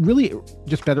really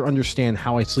just better understand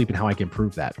how I sleep and how I can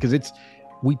improve that. Because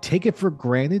we take it for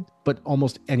granted, but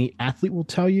almost any athlete will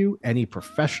tell you, any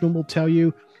professional will tell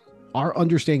you, our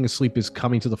understanding of sleep is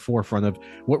coming to the forefront of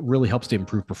what really helps to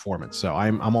improve performance. So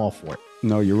I'm all for it.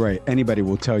 No, you're right. Anybody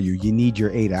will tell you need your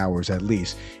 8 hours at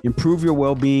least. Improve your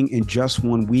well-being in just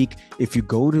 1 week. If you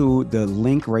go to the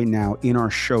link right now in our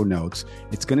show notes,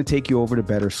 it's going to take you over to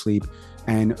Better Sleep.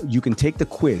 And you can take the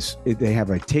quiz. They have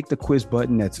a take the quiz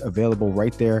button that's available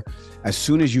right there as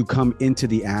soon as you come into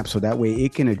the app. So that way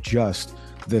it can adjust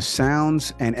the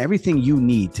sounds and everything you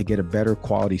need to get a better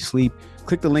quality sleep.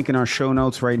 Click the link in our show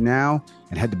notes right now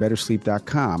and head to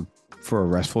bettersleep.com for a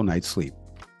restful night's sleep.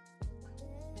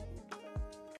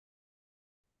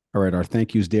 All right, our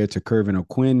thank yous there to Curvin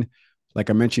O'Quinn.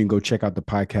 Like I mentioned, go check out the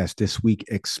podcast This Week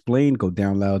Explained. Go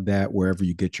download that wherever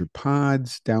you get your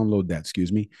pods. Download that,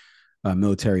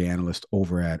 military analyst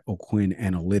over at O'Quinn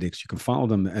Analytics. You can follow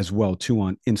them as well, too,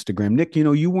 on Instagram. Nick, you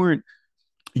know, you weren't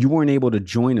able to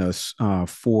join us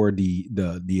for the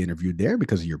interview there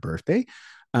because of your birthday.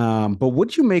 But what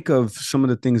do you make of some of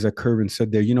the things that Curvin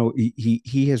said there? You know,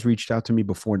 he has reached out to me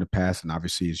before in the past, and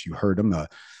obviously, as you heard, I'm a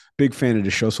big fan of the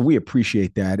show, so we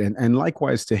appreciate that. And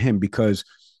likewise to him, because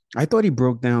I thought he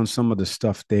broke down some of the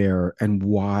stuff there and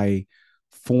why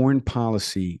foreign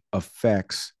policy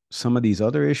affects some of these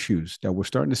other issues that we're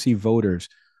starting to see voters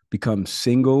become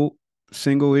single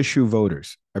issue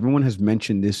voters. Everyone has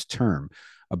mentioned this term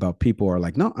about people are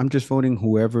like, no, I'm just voting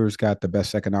whoever's got the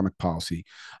best economic policy.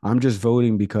 I'm just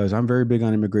voting because I'm very big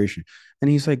on immigration. And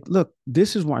he's like, look,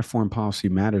 this is why foreign policy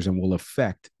matters and will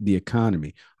affect the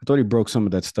economy. I thought he broke some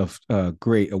of that stuff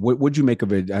great. What'd you make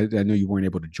of it? I know you weren't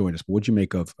able to join us, but what'd you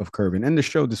make of Curvin and the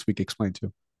show This Week Explained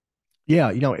too?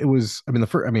 Yeah, you know, it was,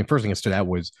 first thing that stood out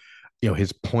was, you know,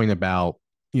 his point about,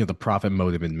 you know, the profit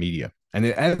motive in media. And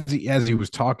as he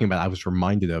was talking about, I was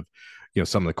reminded of, you know,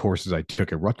 some of the courses I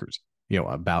took at Rutgers, you know,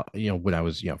 about, you know, when I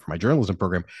was, you know, for my journalism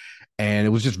program. And it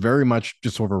was just very much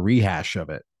just sort of a rehash of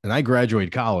it. And I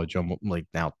graduated college like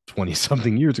now 20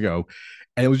 something years ago.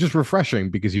 And it was just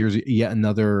refreshing because here's yet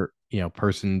another, you know,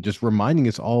 person just reminding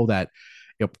us all that,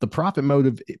 you know, the profit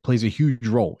motive plays a huge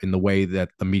role in the way that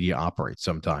the media operates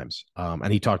sometimes.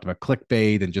 And he talked about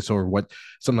clickbait and just sort of what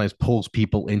sometimes pulls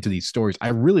people into these stories. I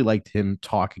really liked him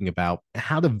talking about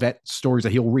how to vet stories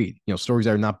that he'll read, you know, stories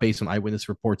that are not based on eyewitness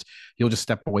reports. He'll just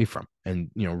step away from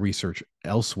and, you know, research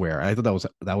elsewhere. And I thought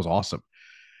that was awesome.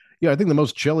 Yeah, I think the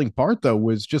most chilling part, though,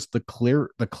 was just the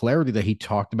clarity that he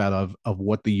talked about of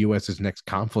what the U.S.'s next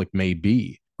conflict may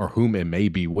be or whom it may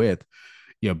be with,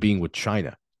 you know, being with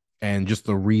China. And just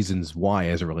the reasons why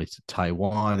as it relates to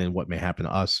Taiwan and what may happen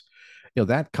to us, you know,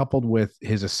 that coupled with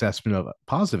his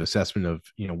positive assessment of,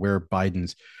 you know, where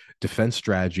Biden's defense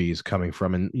strategy is coming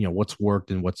from and, you know, what's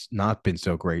worked and what's not been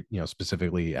so great, you know,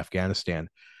 specifically Afghanistan,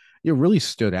 it really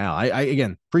stood out. I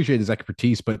again, appreciate his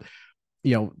expertise, but,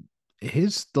 you know,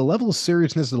 the level of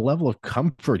seriousness, the level of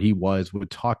comfort he was with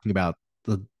talking about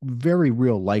the very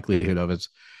real likelihood of his,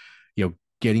 you know,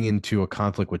 getting into a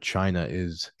conflict with China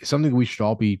is something we should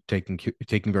all be taking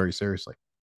very seriously.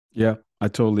 Yeah, I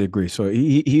totally agree. So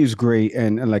he's great.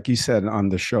 And like he said on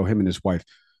the show, him and his wife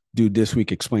do This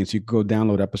Week Explained. So you can go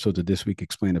download episodes of This Week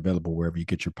Explained available wherever you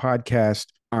get your podcast.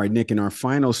 All right, Nick, in our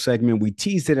final segment, we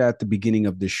teased it at the beginning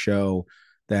of the show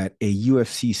that a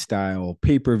UFC style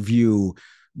pay-per-view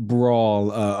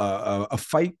brawl, a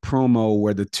fight promo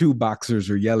where the two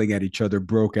boxers are yelling at each other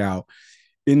broke out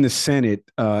in the Senate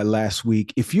last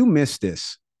week. If you missed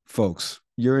this, folks,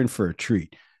 you're in for a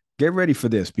treat. Get ready for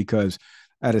this because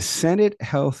at a Senate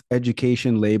Health,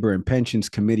 Education, Labor, and Pensions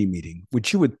Committee meeting,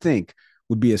 which you would think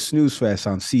would be a snooze fest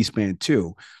on C-SPAN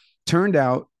 2, turned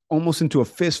out almost into a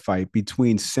fist fight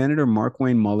between Senator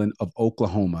Markwayne Mullin of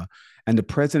Oklahoma and the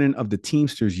president of the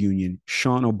Teamsters Union,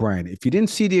 Sean O'Brien. If you didn't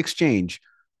see the exchange,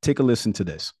 take a listen to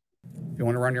this. If you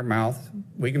want to run your mouth,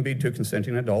 we can be two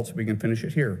consenting adults. We can finish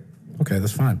it here. Okay,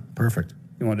 that's fine. Perfect.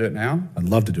 You want to do it now? I'd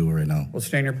love to do it right now. Well,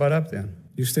 stand your butt up then.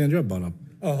 You stand your butt up.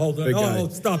 Oh, hold on. Oh,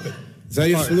 stop it. Is that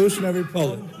your solution every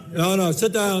Hold it. No,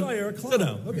 sit down. Sit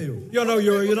down. Okay. You know,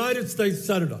 you're a United States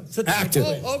Senator. Sit down. Active.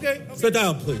 Oh, okay. Sit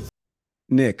down, please.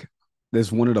 Nick,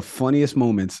 there's one of the funniest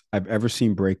moments I've ever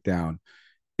seen break down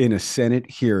in a Senate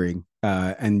hearing,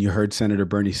 and you heard Senator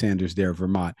Bernie Sanders there of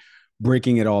Vermont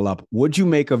breaking it all up. What'd you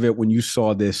make of it when you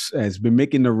saw this? It's been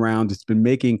making the rounds. It's been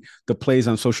making the plays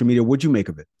on social media. What'd you make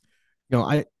of it? You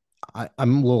know,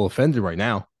 I'm a little offended right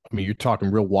now. I mean, you're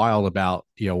talking real wild about,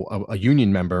 you know, a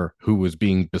union member who was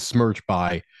being besmirched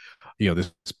by, you know,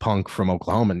 this punk from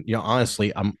Oklahoma. And, you know,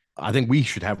 honestly, I think we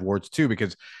should have words too,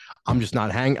 because I'm just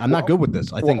not I'm not good with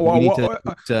this. I think we need to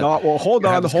hold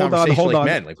on.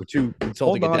 Men, like we're too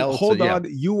insulting adults. Hold on.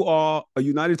 You are a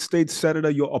United States Senator.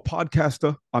 You're a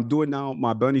podcaster. I'm doing now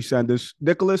my Bernie Sanders.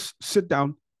 Nicholas, sit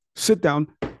down. Sit down.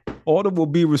 Order will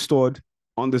be restored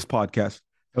on this podcast.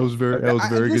 That was very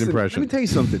good impression. Let me tell you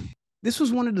something. This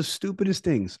was one of the stupidest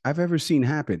things I've ever seen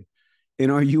happen in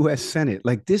our U.S. Senate.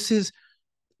 Like, this is,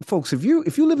 folks, if you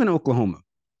live in Oklahoma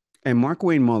and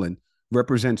Markwayne Mullin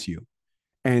represents you,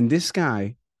 and this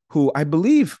guy, who I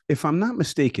believe, if I'm not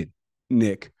mistaken,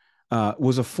 Nick,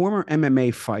 was a former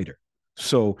MMA fighter.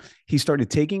 So he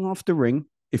started taking off the ring,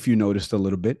 if you noticed a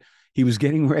little bit. He was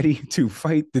getting ready to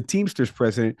fight the Teamsters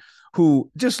president,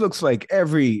 who just looks like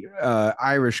every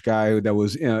Irish guy that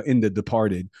was in The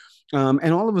Departed.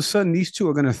 And all of a sudden, these two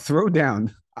are going to throw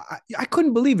down. I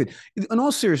couldn't believe it. In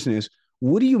all seriousness,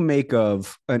 what do you make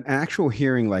of an actual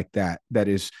hearing like that? That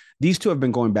is, these two have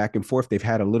been going back and forth. They've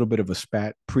had a little bit of a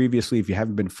spat previously, if you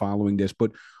haven't been following this.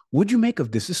 But what do you make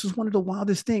of this? This is one of the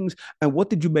wildest things. And what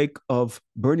did you make of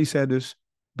Bernie Sanders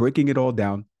breaking it all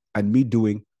down and me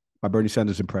doing my Bernie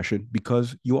Sanders impression,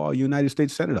 because you are a United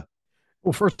States Senator?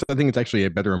 Well, first, I think it's actually a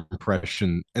better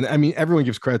impression. And I mean, everyone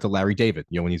gives credit to Larry David,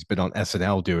 you know, when he's been on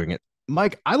SNL doing it.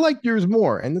 Mike, I like yours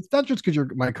more. And it's not just because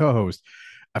you're my co-host.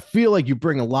 I feel like you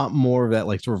bring a lot more of that,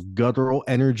 like, sort of guttural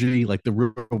energy, like the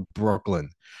real Brooklyn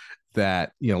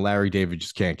that, you know, Larry David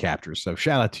just can't capture. So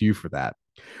shout out to you for that.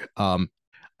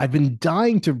 I've been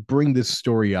dying to bring this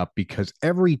story up because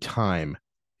every time,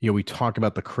 you know, we talk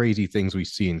about the crazy things we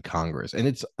see in Congress, and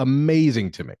it's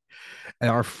amazing to me. And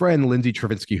our friend Lindsay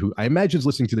Travinsky, who I imagine is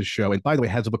listening to the show, and by the way,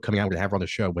 has a book coming out. We're going to have her on the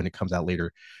show when it comes out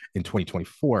later in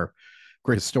 2024.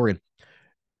 Great historian.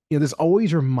 You know, this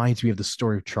always reminds me of the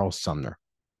story of Charles Sumner.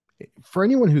 For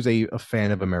anyone who's a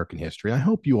fan of American history, I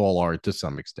hope you all are to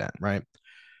some extent, right?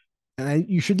 And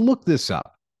you should look this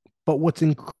up. But what's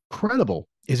incredible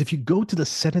is if you go to the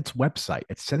Senate's website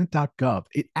at senate.gov,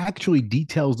 it actually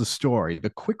details the story. The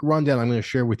quick rundown I'm going to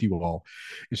share with you all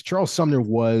is Charles Sumner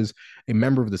was a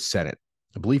member of the Senate,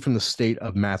 I believe from the state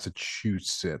of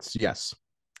Massachusetts. Yes.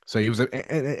 So he was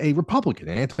a Republican,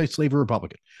 an anti-slavery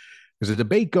Republican. There's a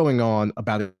debate going on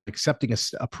about accepting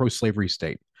a pro-slavery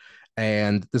state.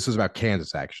 And this is about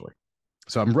Kansas, actually.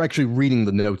 So I'm actually reading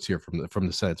the notes here from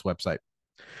the Senate's website.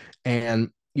 And,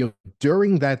 you know,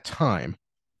 during that time,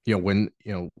 when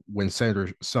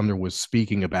Senator Sumner was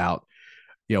speaking about,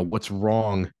 you know, what's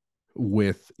wrong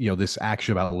with, you know, this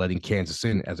action about letting Kansas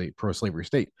in as a pro-slavery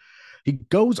state, he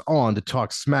goes on to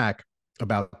talk smack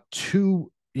about two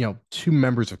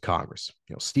members of Congress,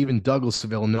 you know, Stephen Douglas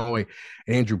of Illinois,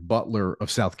 and Andrew Butler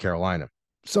of South Carolina.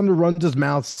 Sumner runs his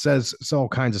mouth, says all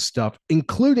kinds of stuff,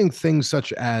 including things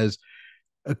such as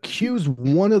accuse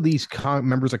one of these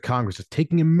members of Congress of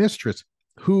taking a mistress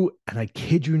who, and I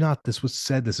kid you not, this was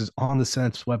said, this is on the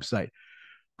Senate's website,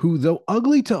 who, though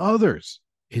ugly to others,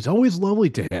 is always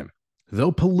lovely to him.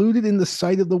 Though polluted in the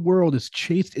sight of the world, is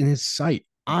chaste in his sight.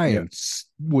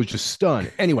 Was just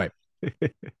stunned. Anyway,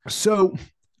 so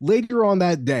later on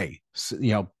that day,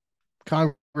 you know,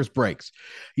 Congress breaks.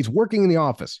 He's working in the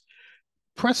office.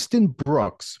 Preston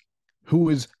Brooks, who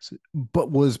was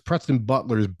Preston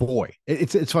Butler's boy.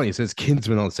 It's funny. It says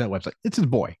kinsman on the Senate website. It's his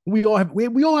boy. We all have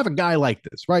a guy like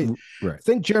this, right? Right.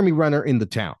 Think Jeremy Renner in The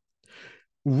Town.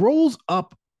 Rolls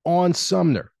up on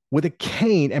Sumner with a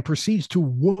cane and proceeds to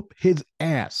whoop his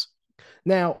ass.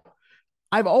 Now,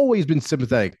 I've always been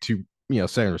sympathetic to, you know,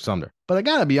 Senator Sumner, but I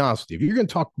gotta be honest with you. If you're gonna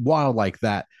talk wild like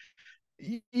that,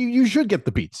 you should get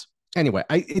the beats. Anyway,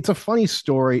 it's a funny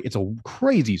story. It's a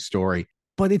crazy story.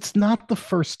 But it's not the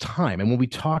first time. And when we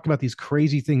talk about these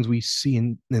crazy things we see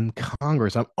in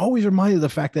Congress, I'm always reminded of the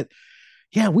fact that,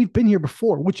 yeah, we've been here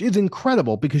before, which is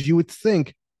incredible because you would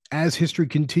think as history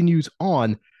continues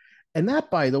on, And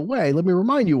that, by the way, let me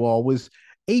remind you all, was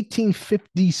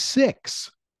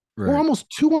 1856. Right. We're almost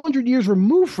 200 years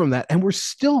removed from that, and we're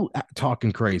still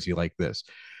talking crazy like this.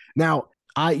 Now,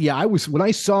 I was, when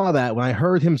I saw that, when I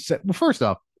heard him say, well, first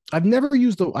off, I've never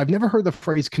heard the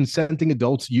phrase consenting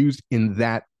adults used in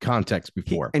that context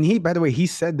before. He, by the way, he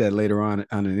said that later on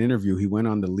an interview. He went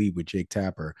on the lead with Jake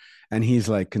Tapper, and he's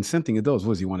like, consenting adults.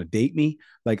 What does he want to date me?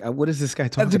 Like, what is this guy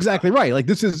talking about? That's exactly right. Like,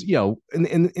 this is,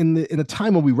 in a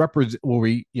time when we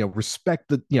respect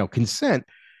the, consent.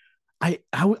 I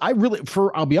really,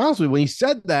 I'll be honest with you, when he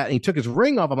said that and he took his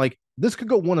ring off, I'm like, this could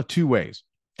go one of two ways.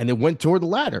 And it went toward the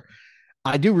latter.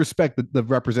 I do respect the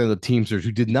representative Teamsters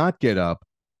who did not get up,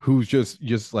 who's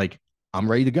just like, I'm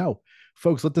ready to go.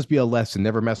 Folks, let this be a lesson.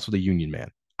 Never mess with a union man.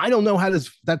 I don't know how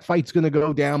that fight's going to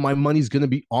go down. My money's going to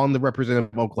be on the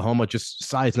representative of Oklahoma, just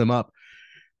sizing them up.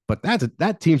 But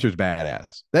that Teamster's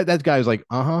badass. That guy was like,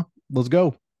 let's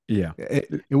go. Yeah.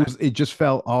 It just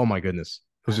felt, oh my goodness.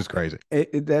 It was just crazy.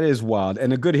 That is wild.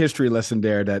 And a good history lesson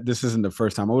there that this isn't the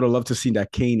first time. I would have loved to see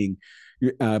that caning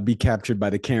be captured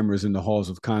by the cameras in the halls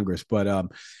of Congress. But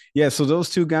so those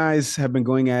two guys have been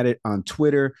going at it on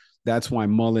Twitter. That's why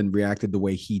Mullen reacted the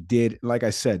way he did. Like I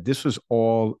said, this was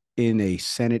all in a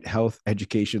Senate Health,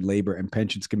 Education, Labor, and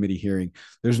Pensions Committee hearing.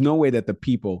 There's no way that the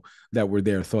people that were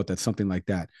there thought that something like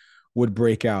that would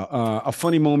break out. A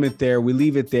funny moment there. We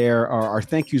leave it there. Our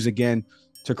thank yous again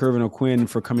to Kervin O'Quinn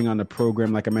for coming on the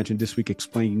program. Like I mentioned, This Week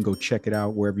Explained, you can go check it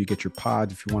out wherever you get your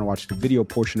pods. If you want to watch the video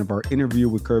portion of our interview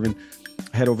with Kervin,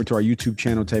 head over to our YouTube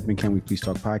channel, type in Can We Please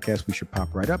Talk Podcast. We should pop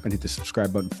right up, and hit the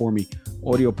subscribe button for me.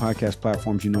 Audio podcast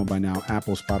platforms, you know by now,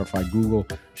 Apple, Spotify, Google.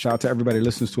 Shout out to everybody who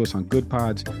listens to us on Good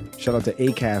Pods. Shout out to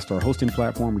Acast, our hosting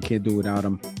platform. We can't do it without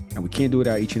them, and we can't do it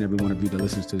without each and every one of you that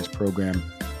listens to this program.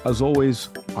 As always,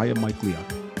 I am Mike Leon.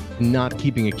 Not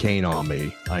keeping a cane on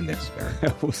me unnecessary.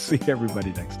 We'll see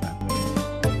everybody next time.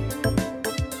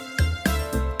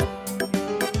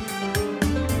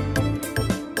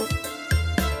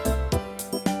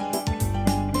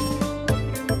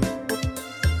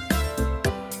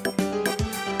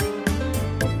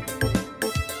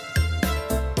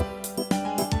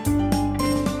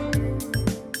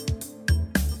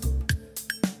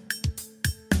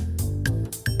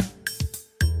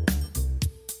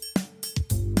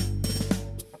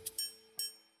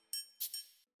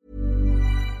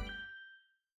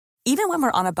 Even when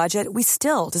we're on a budget, we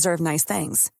still deserve nice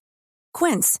things.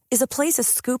 Quince is a place to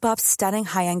scoop up stunning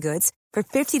high-end goods for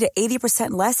 50 to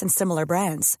 80% less than similar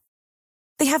brands.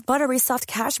 They have buttery soft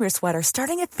cashmere sweaters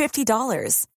starting at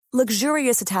 $50,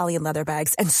 luxurious Italian leather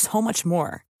bags, and so much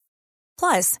more.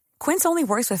 Plus, Quince only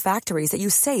works with factories that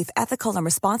use safe, ethical, and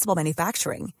responsible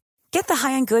manufacturing. Get the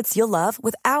high-end goods you'll love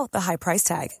without the high price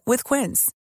tag with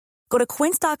Quince. Go to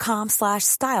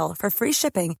quince.com/style for free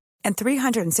shipping and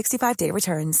 365-day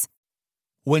returns.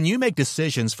 When you make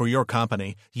decisions for your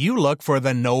company, you look for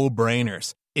the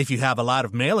no-brainers. If you have a lot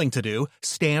of mailing to do,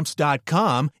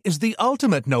 Stamps.com is the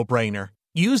ultimate no-brainer.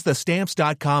 Use the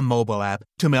Stamps.com mobile app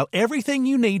to mail everything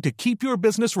you need to keep your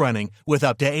business running with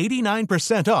up to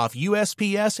 89% off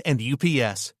USPS and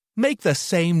UPS. Make the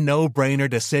same no-brainer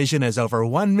decision as over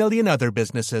 1 million other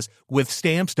businesses with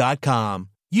Stamps.com.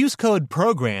 Use code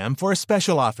PROGRAM for a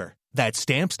special offer. That's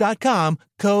Stamps.com,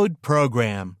 code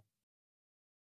PROGRAM.